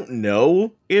 I don't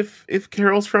know if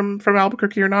Carol's from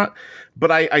Albuquerque or not,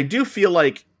 but I do feel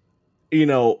like,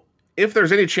 if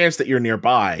there's any chance that you're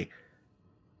nearby,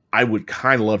 I would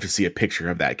kind of love to see a picture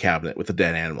of that cabinet with the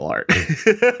dead animal art.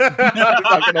 I'm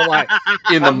not gonna lie.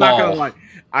 In the I'm not gonna mall. lie.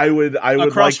 I would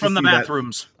Across like to from the see that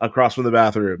bathrooms. across from the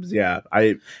bathrooms. Yeah,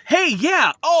 Hey,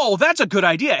 yeah. Oh, that's a good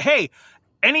idea. Hey,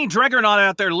 any Dregernaut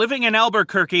out there living in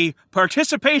Albuquerque,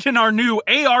 participate in our new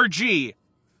ARG.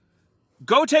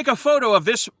 Go take a photo of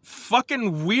this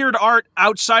fucking weird art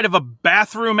outside of a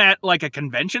bathroom at, a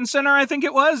convention center, I think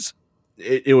it was.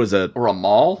 it was a Or a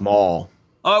mall? mall.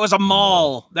 Oh, it was a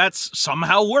mall. That's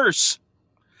somehow worse.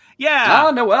 Yeah.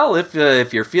 Ah, Noel,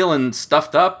 if you're feeling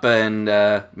stuffed up and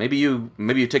maybe you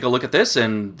take a look at this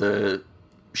and the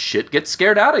shit gets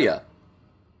scared out of you.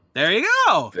 There you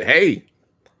go. Hey,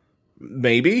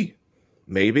 maybe.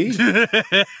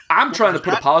 I'm trying to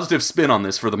put a positive spin on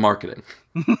this for the marketing.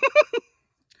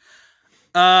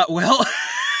 Well,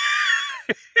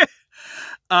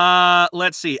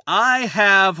 let's see. I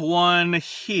have one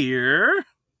here.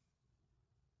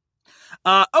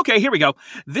 Okay, here we go.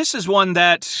 This is one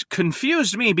that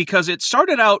confused me because it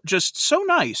started out just so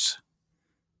nice.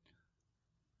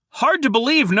 Hard to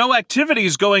believe no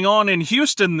activities going on in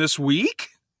Houston this week.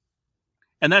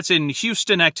 And that's in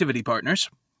Houston Activity Partners.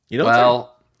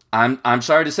 Well, I'm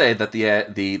sorry to say that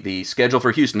the schedule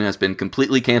for Houston has been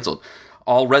completely canceled.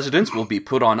 All residents will be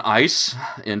put on ice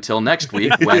until next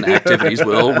week when activities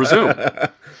will resume.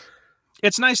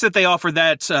 It's nice that they offer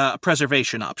that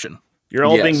preservation option. You're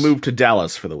all Yes. being moved to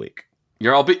Dallas for the week.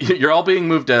 You're all being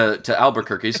moved to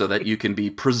Albuquerque so that you can be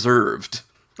preserved.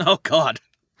 Oh, God.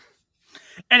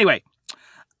 Anyway,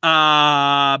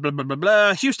 blah, blah, blah,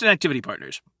 blah. Houston Activity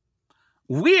Partners.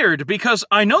 Weird, because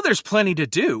I know there's plenty to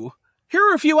do. Here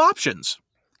are a few options.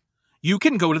 You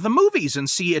can go to the movies and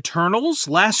see Eternals,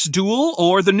 Last Duel,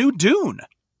 or the new Dune.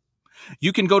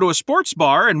 You can go to a sports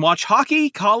bar and watch hockey,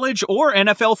 college, or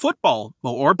NFL football,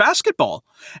 or basketball,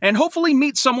 and hopefully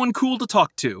meet someone cool to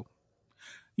talk to.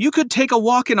 You could take a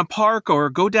walk in a park or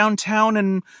go downtown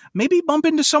and maybe bump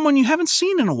into someone you haven't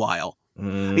seen in a while.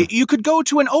 You could go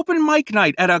to an open mic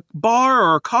night at a bar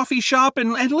or coffee shop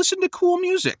and listen to cool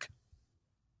music.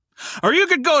 Or you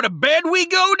could go to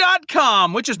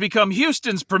bedwego.com, which has become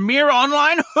Houston's premier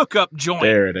online hookup joint.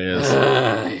 There it is.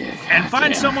 And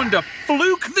find someone to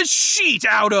fluke the shit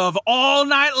out of all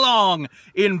night long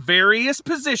in various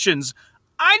positions.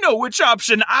 I know which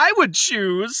option I would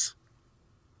choose.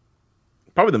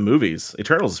 Probably the movies.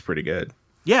 Eternals is pretty good.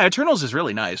 Yeah, Eternals is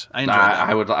really nice. I enjoy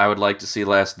that. I would like to see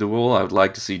Last Duel. I would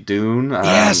like to see Dune.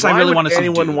 Yes, I Why really would want to see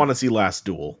anyone Dune. want to see Last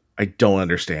Duel? I don't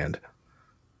understand.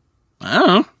 I don't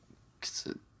know.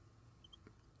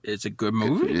 It's a good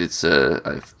movie.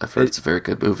 I've heard it's a very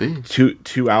good movie.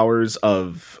 2 hours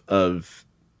of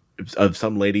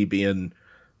some lady being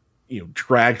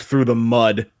dragged through the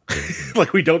mud.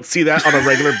 Like we don't see that on a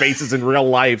regular basis in real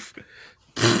life.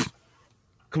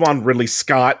 Come on, Ridley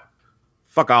Scott.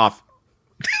 Fuck off.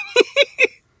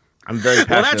 I'm very passionate.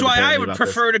 Well, that's why I apparently would about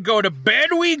prefer to go to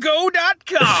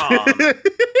bedwego.com. this.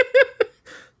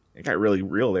 It got really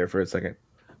real there for a second.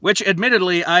 Which,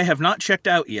 admittedly, I have not checked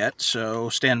out yet, so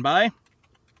stand by.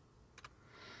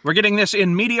 We're getting this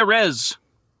in media res.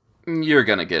 You're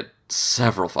gonna get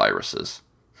several viruses.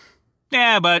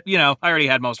 Yeah, but, I already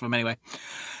had most of them anyway.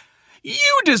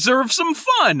 You deserve some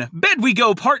fun!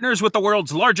 BedWeGo partners with the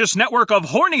world's largest network of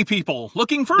horny people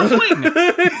looking for a fling.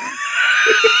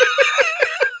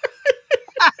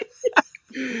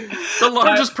 The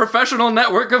largest professional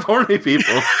network of horny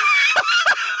people.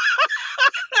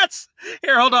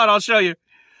 Here, hold on, I'll show you.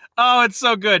 Oh, it's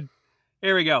so good.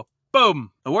 Here we go.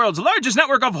 Boom. The world's largest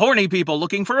network of horny people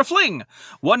looking for a fling.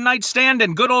 One night stand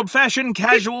and good old-fashioned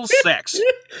casual sex.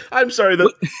 I'm sorry.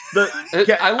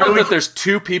 I love that there's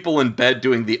two people in bed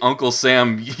doing the Uncle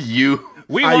Sam you.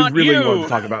 I really want to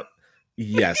talk about.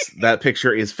 Yes, that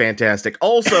picture is fantastic.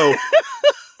 Also,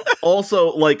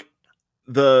 like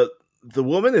the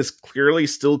woman is clearly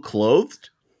still clothed.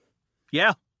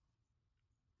 Yeah.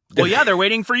 Well, yeah, they're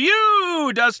waiting for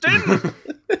you, Dustin.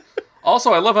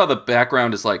 Also, I love how the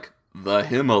background is like the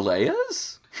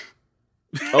Himalayas.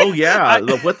 Oh yeah,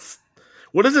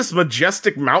 what is this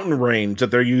majestic mountain range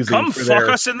that they're using? Come for fuck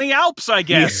us in the Alps, I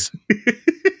guess. Yeah.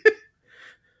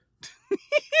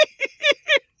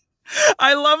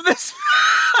 I love this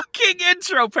fucking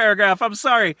intro paragraph. I'm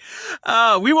sorry.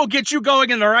 We will get you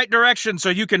going in the right direction so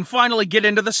you can finally get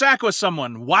into the sack with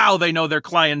someone. Wow, they know their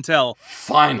clientele.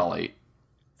 Finally.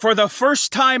 For the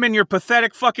first time in your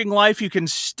pathetic fucking life, you can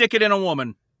stick it in a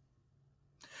woman.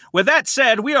 With that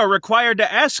said, we are required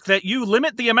to ask that you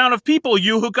limit the amount of people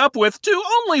you hook up with to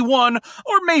only one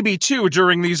or maybe two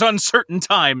during these uncertain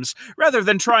times, rather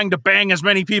than trying to bang as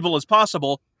many people as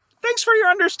possible. Thanks for your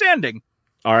understanding.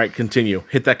 All right, continue.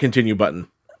 Hit that continue button.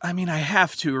 I mean, I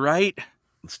have to, right?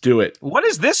 Let's do it. What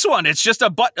is this one? It's just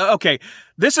a okay,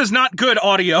 this is not good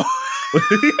audio.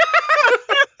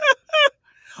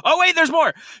 Oh, wait, there's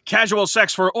more. Casual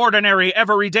sex for ordinary,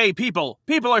 everyday people.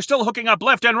 People are still hooking up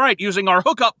left and right using our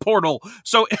hookup portal.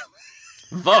 So...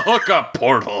 The hookup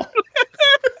portal.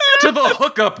 To the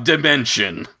hookup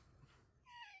dimension.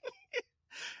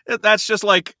 That's just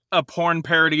like a porn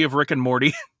parody of Rick and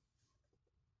Morty.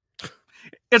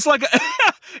 It's like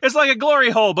a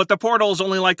glory hole, but the portal is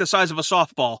only like the size of a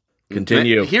softball.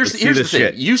 Continue. Here's the thing.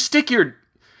 Shit. You stick your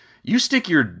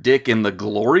dick in the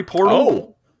glory portal.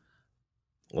 Oh.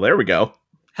 Well, there we go.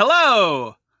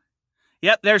 Hello.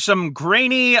 Yep, there's some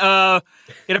grainy, it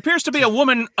appears to be a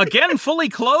woman, again, fully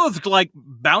clothed, like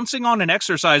bouncing on an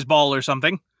exercise ball or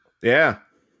something. Yeah.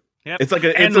 Yep. It's like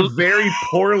it's a very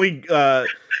poorly,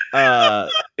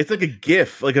 it's like a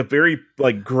GIF, like a very,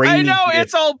 like, grainy I know, GIF.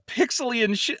 it's all pixely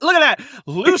and shit. Look at that.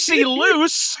 Lucy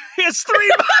Loose is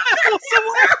 3 miles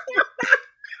away.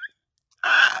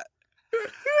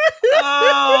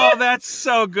 Oh, that's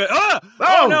so good.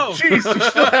 Oh no. Jeez, you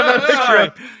still have that picture.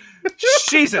 Sorry.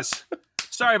 Jesus.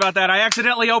 Sorry about that. I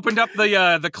accidentally opened up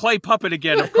the clay puppet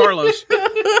again of Carlos.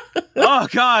 Oh,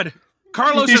 God.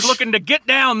 Carlos is looking to get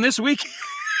down this week.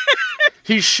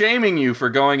 He's shaming you for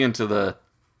going into the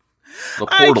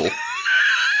portal.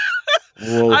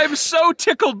 I'm so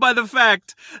tickled by the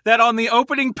fact that on the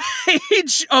opening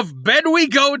page of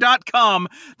bedwego.com,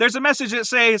 there's a message that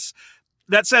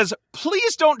says,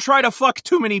 please don't try to fuck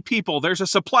too many people. There's a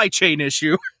supply chain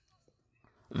issue.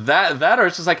 That or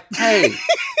it's just like, hey,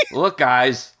 look,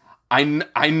 guys,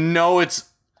 I know it's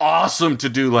awesome to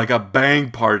do like a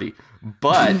bang party,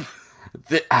 but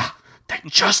they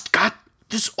just got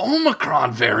this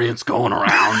Omicron variant's going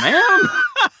around, man.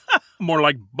 More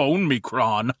like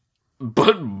bone-micron.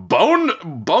 But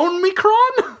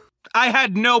bone-micron? I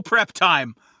had no prep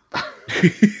time.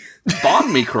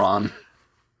 Bon-micron.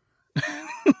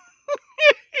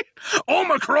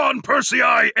 Omicron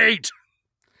Persei 8.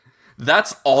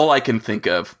 That's all I can think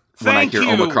of when I hear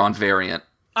Omicron variant.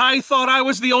 I thought I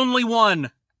was the only one.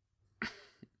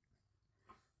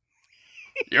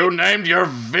 You named your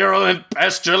virulent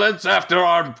pestilence after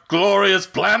our glorious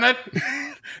planet?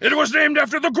 It was named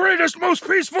after the greatest, most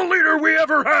peaceful leader we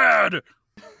ever had.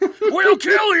 We'll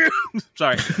kill you.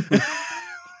 Sorry.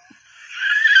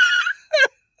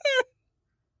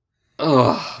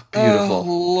 Oh, beautiful.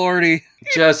 Oh, Lordy.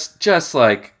 Just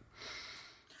like...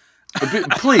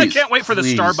 Please. I can't wait for the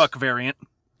Starbuck variant.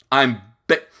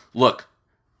 Look,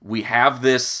 we have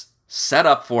this set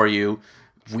up for you.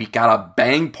 We got a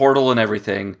bang portal and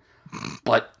everything,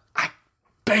 but I'm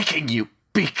begging you,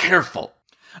 be careful.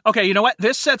 Okay, you know what?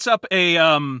 This sets up a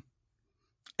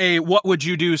what would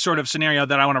you do sort of scenario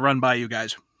that I want to run by you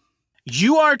guys.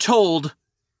 You are told,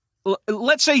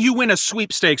 let's say you win a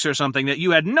sweepstakes or something that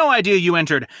you had no idea you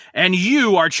entered, and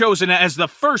you are chosen as the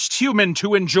first human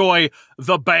to enjoy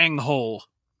the bang hole.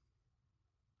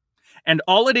 And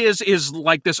all it is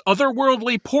like this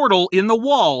otherworldly portal in the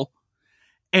wall,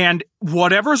 and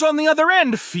whatever's on the other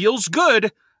end feels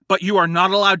good, but you are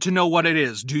not allowed to know what it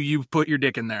is. Do you put your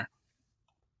dick in there?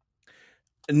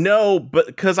 No, but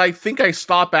because I think I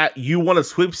stop at you won a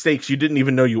sweepstakes you didn't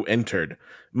even know you entered.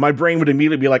 My brain would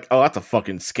immediately be like, oh, that's a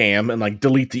fucking scam, and like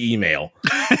delete the email.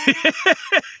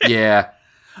 Yeah.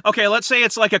 Okay, let's say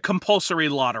it's like a compulsory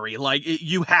lottery. Like,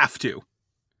 you have to.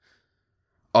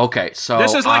 Okay, so...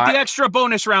 This is like the extra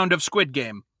bonus round of Squid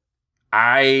Game.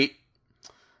 Wait,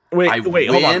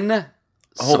 hold on.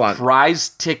 Surprise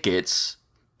tickets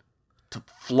to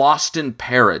Floston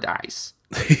Paradise.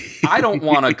 I don't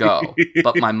want to go,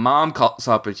 but my mom calls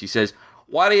up and she says,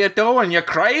 what are you doing? You're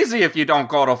crazy if you don't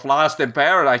go to Floston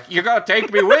Paradise. You got to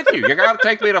take me with you. You got to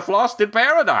take me to Floston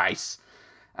Paradise.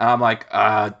 And I'm like,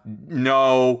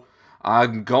 no,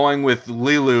 I'm going with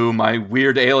Lilu, my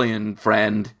weird alien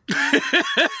friend. And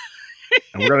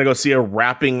we're going to go see a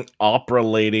rapping opera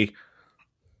lady.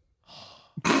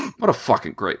 What a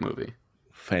fucking great movie.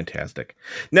 Fantastic.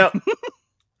 Now,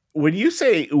 when you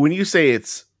say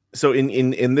it's so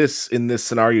in this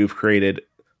scenario you've created,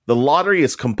 the lottery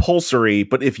is compulsory,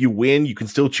 but if you win, you can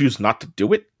still choose not to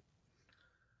do it.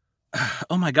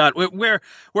 Oh my God, we're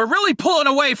really pulling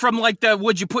away from like the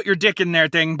 "would you put your dick in there"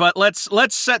 thing, but let's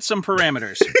set some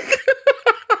parameters.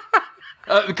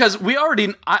 Because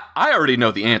I already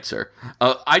know the answer.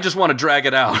 I just want to drag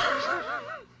it out.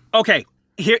 Okay,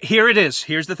 here it is.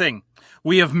 Here's the thing: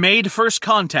 we have made first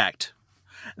contact.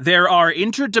 There are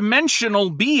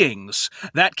interdimensional beings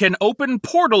that can open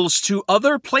portals to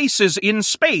other places in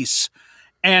space,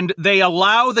 and they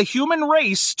allow the human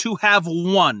race to have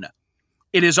one.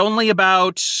 It is only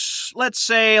about, let's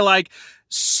say, like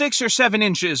 6 or 7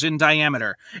 inches in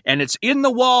diameter, and it's in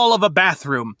the wall of a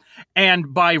bathroom.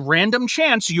 And by random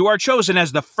chance, you are chosen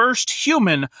as the first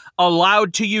human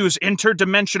allowed to use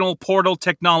interdimensional portal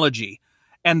technology.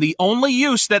 And the only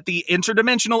use that the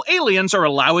interdimensional aliens are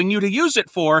allowing you to use it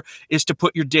for is to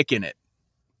put your dick in it.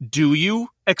 Do you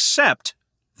accept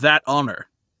that honor?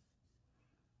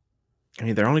 I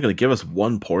mean, they're only going to give us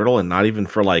one portal and not even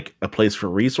for like a place for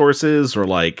resources or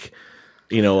like,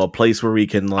 a place where we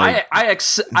can like. I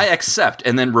accept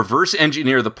and then reverse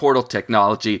engineer the portal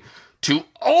technology to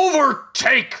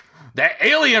overtake the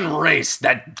alien race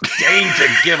that deigned to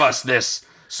give us this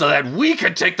so that we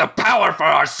can take the power for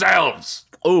ourselves.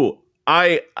 Oh,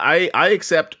 I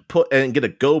accept and get a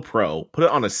GoPro, put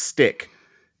it on a stick,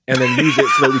 and then use it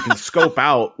so that we can scope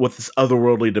out what this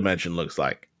otherworldly dimension looks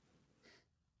like.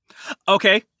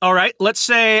 Okay, all right. Let's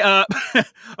say,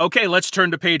 okay, let's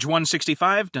turn to page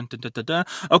 165. Dun, dun, dun, dun, dun.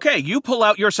 Okay, you pull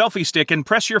out your selfie stick and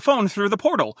press your phone through the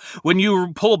portal. When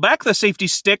you pull back the safety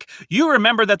stick, you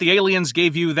remember that the aliens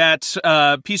gave you that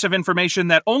piece of information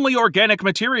that only organic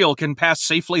material can pass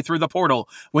safely through the portal.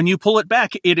 When you pull it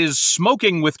back, it is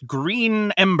smoking with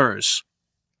green embers.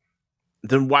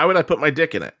 Then why would I put my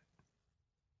dick in it?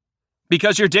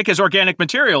 Because your dick is organic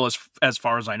material, as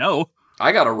far as I know.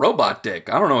 I got a robot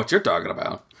dick. I don't know what you're talking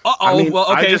about. Uh-oh. I mean,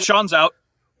 well, okay, Sean's out.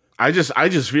 I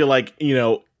just feel like,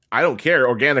 I don't care,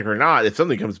 organic or not. If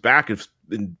something comes back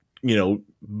and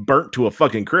burnt to a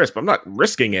fucking crisp, I'm not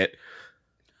risking it.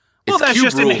 Well, it's that's cube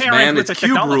just rules, inherent man. with It's the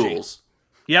cube technology. Rules.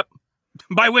 Yep.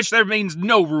 By which there means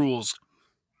no rules.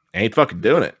 I ain't fucking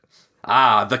doing it.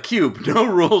 Ah, the cube. No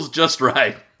rules, just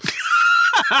right.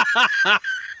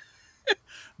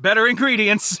 Better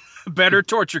ingredients, better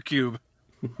torture cube.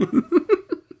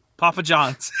 Papa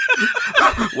John's.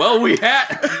 Well, we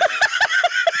had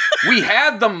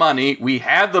the money, we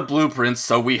had the blueprints,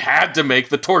 so we had to make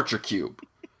the torture cube.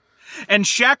 And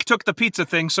Shaq took the pizza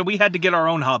thing, so we had to get our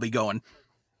own hobby going.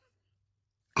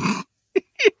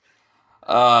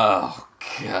 Oh,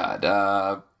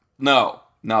 God. No,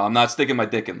 I'm not sticking my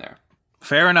dick in there.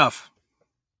 Fair enough.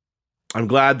 I'm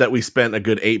glad that we spent a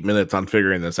good 8 minutes on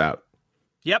figuring this out.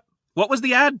 Yep. What was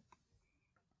the ad?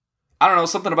 I don't know,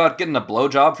 something about getting a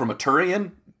blowjob from a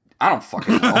Turian? I don't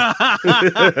fucking know.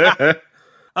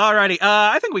 Alrighty,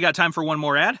 I think we got time for one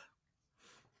more ad.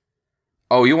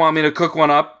 Oh, you want me to cook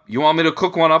one up? You want me to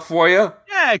cook one up for you?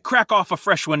 Yeah, crack off a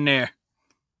fresh one there.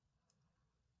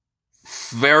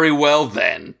 Very well,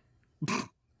 then.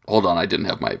 Hold on, I didn't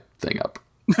have my thing up.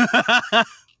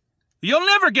 You'll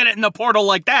never get it in the portal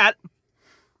like that.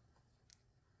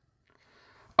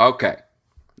 Okay.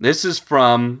 This is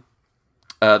from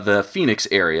the Phoenix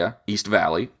area, East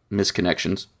Valley,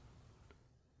 Misconnections.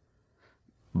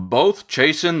 Both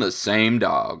chasing the same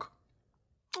dog.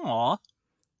 Aw.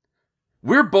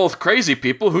 We're both crazy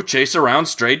people who chase around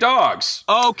stray dogs.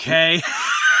 Okay.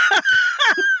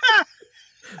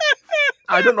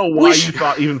 I don't know why you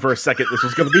thought even for a second this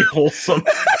was going to be wholesome.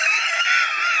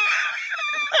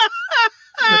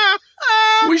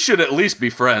 We should at least be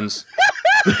friends.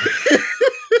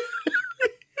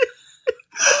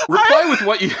 Reply with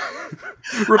what you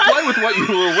were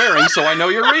wearing so I know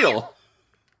you're real.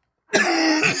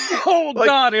 Oh,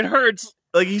 God, it hurts.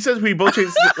 Like he says, we both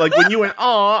changed. Like when you went,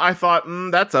 "Aw," I thought,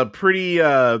 that's a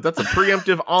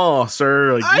preemptive "aw,"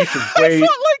 sir." Like you should wait. I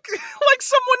felt like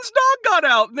someone's dog got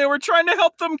out and they were trying to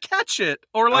help them catch it,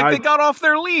 or like they got off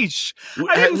their leash.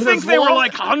 I didn't think they were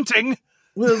like hunting.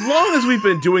 Well, as long as we've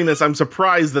been doing this, I'm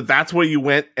surprised that that's where you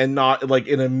went and not like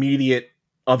an immediate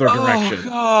other direction. Oh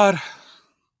God.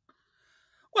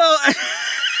 Well,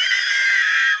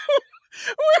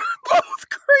 we're both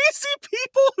crazy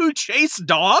people who chase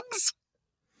dogs.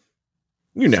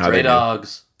 You know how Stray they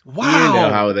dogs. do. Wow. You know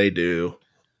how they do.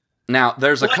 Now,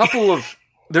 there's a couple of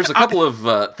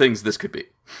things this could be.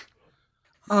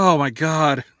 Oh my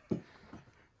God.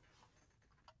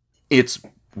 It's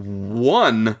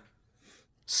one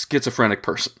schizophrenic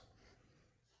person.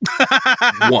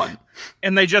 One.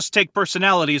 And they just take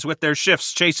personalities with their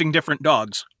shifts chasing different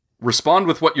dogs. Respond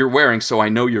with what you're wearing so I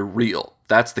know you're real.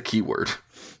 That's the keyword.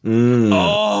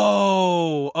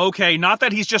 Oh, okay. Not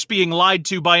that he's just being lied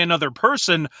to by another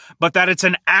person, but that it's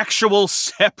an actual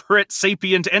separate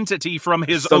sapient entity from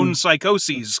his own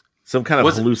psychoses. Some kind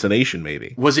of hallucination,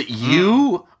 maybe. Was it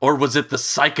you, or was it the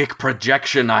psychic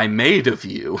projection I made of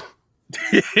you?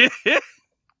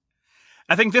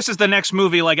 I think this is the next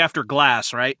movie, like after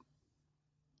Glass, right?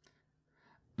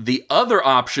 The other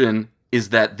option is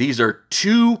that these are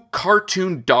two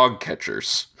cartoon dog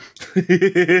catchers.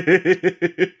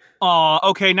 Aw,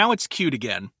 okay, now it's cute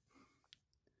again.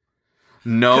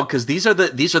 No, because these are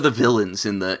the villains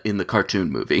in the cartoon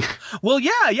movie. Well,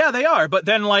 yeah, they are. But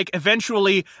then, like,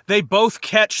 eventually, they both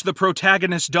catch the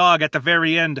protagonist dog at the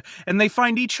very end, and they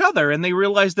find each other, and they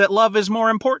realize that love is more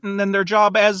important than their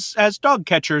job as dog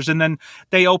catchers, and then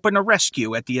they open a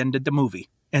rescue at the end of the movie,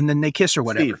 and then they kiss or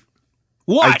whatever. Steve,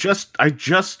 What? I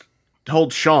just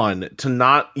told Sean to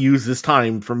not use this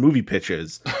time for movie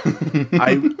pitches.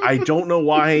 I don't know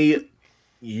why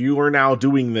you are now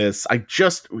doing this.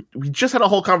 We just had a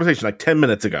whole conversation like 10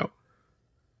 minutes ago.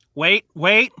 Wait.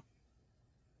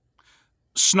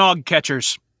 Snog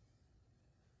catchers.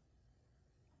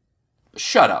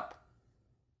 Shut up.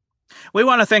 We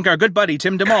want to thank our good buddy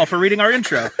Tim DeMall for reading our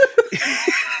intro.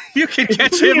 You can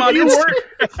catch him on Instagram.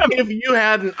 If you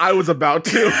hadn't, I was about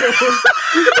to.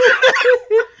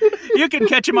 You can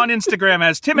catch him on Instagram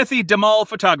as Timothy DeMall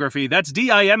Photography. That's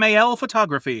DIMAL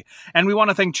Photography. And we want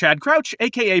to thank Chad Crouch,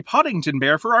 a.k.a. Poddington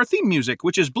Bear, for our theme music,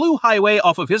 which is Blue Highway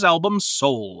off of his album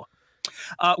Soul.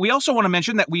 We also want to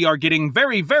mention that we are getting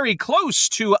very, very close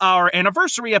to our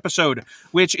anniversary episode,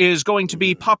 which is going to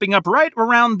be popping up right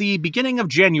around the beginning of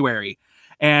January.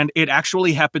 And it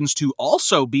actually happens to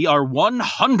also be our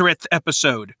 100th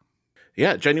episode.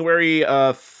 Yeah, January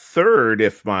 3rd,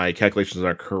 if my calculations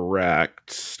are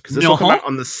correct. Because this will come out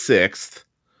on the 6th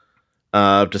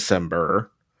of December.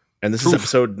 And this is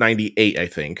episode 98, I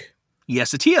think.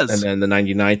 Yes, it is. And then the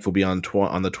 99th will be on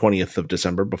the 20th of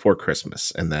December before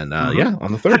Christmas. And then, on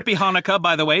the 3rd. Happy Hanukkah,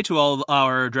 by the way, to all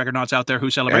our Dragonauts out there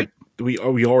who celebrate. And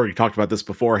we already talked about this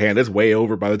beforehand. It's way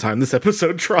over by the time this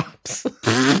episode drops.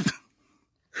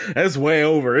 It's way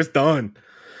over. It's done.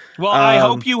 Well, I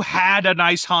hope you had a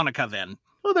nice Hanukkah then.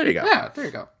 Well, there you go. Yeah, there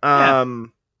you go.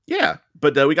 Yeah.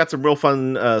 But we got some real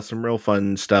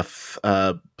fun stuff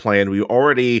planned. We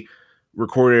already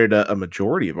recorded a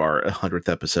majority of our 100th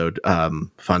episode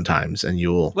fun times, and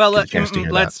you'll get a chance to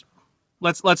hear that.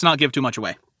 Let's not give too much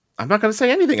away. I'm not going to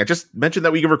say anything. I just mentioned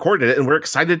that we recorded it, and we're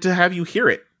excited to have you hear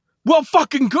it. Well,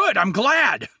 fucking good. I'm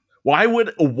glad. Why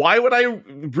would I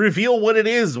reveal what it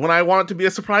is when I want it to be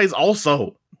a surprise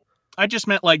also? I just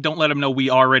meant, like, don't let them know we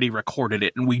already recorded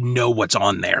it and we know what's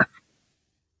on there.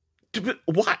 But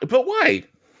why?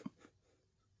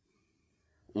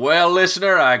 Well,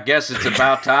 listener, I guess it's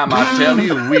about time I tell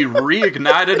you we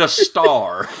reignited a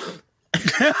star.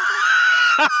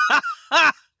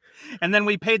 And then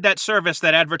we paid that service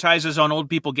that advertises on old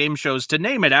people game shows to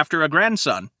name it after a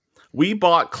grandson. We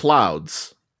bought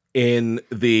clouds in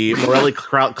the Morelli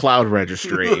Cloud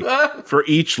Registry for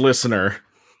each listener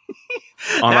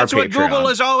on That's our what Patreon. Google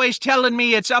is always telling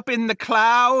me. It's up in the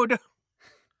cloud.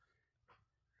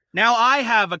 Now I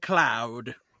have a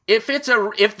cloud. If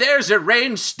there's a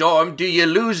rainstorm, do you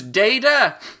lose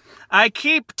data? I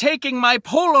keep taking my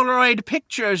Polaroid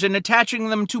pictures and attaching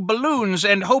them to balloons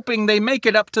and hoping they make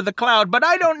it up to the cloud, but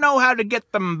I don't know how to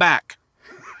get them back.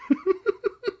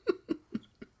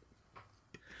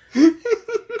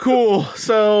 Cool.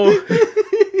 So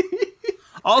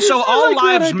Also, all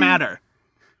lives matter.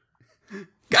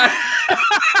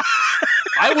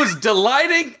 I was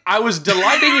delighting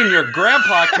in your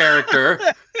grandpa character.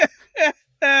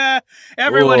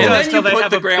 Everyone Whoa. does And till then they you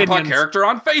have put the grandpa opinions. character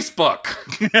on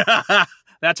Facebook.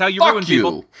 That's how you Fuck ruin you.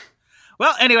 people.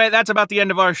 Well, anyway, that's about the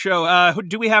end of our show.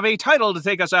 Do we have a title to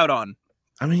take us out on?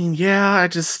 I mean, yeah, I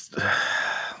just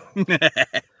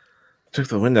took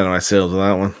the wind out of my sails with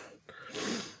that one.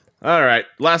 All right,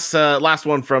 last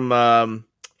one from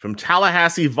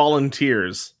Tallahassee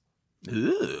Volunteers.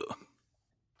 Ooh.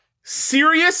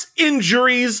 Serious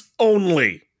injuries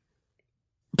only.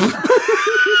 This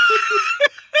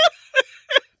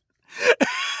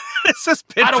has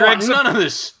been I don't want Dregs none of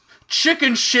this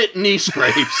chicken shit knee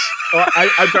scrapes.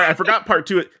 I'm sorry, I forgot part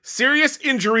 2. Serious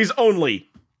injuries only.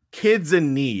 Kids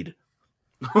in need.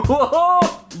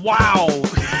 Wow.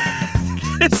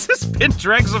 This has been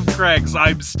Dregs of Craigs.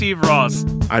 I'm Steve Ross.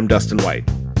 I'm Dustin White.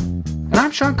 And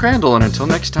I'm Sean Crandall, and until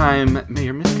next time, may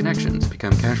your misconnections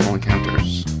become casual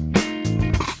encounters.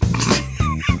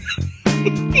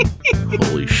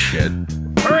 Holy shit.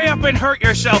 Hurry up and hurt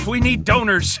yourself. We need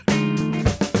donors.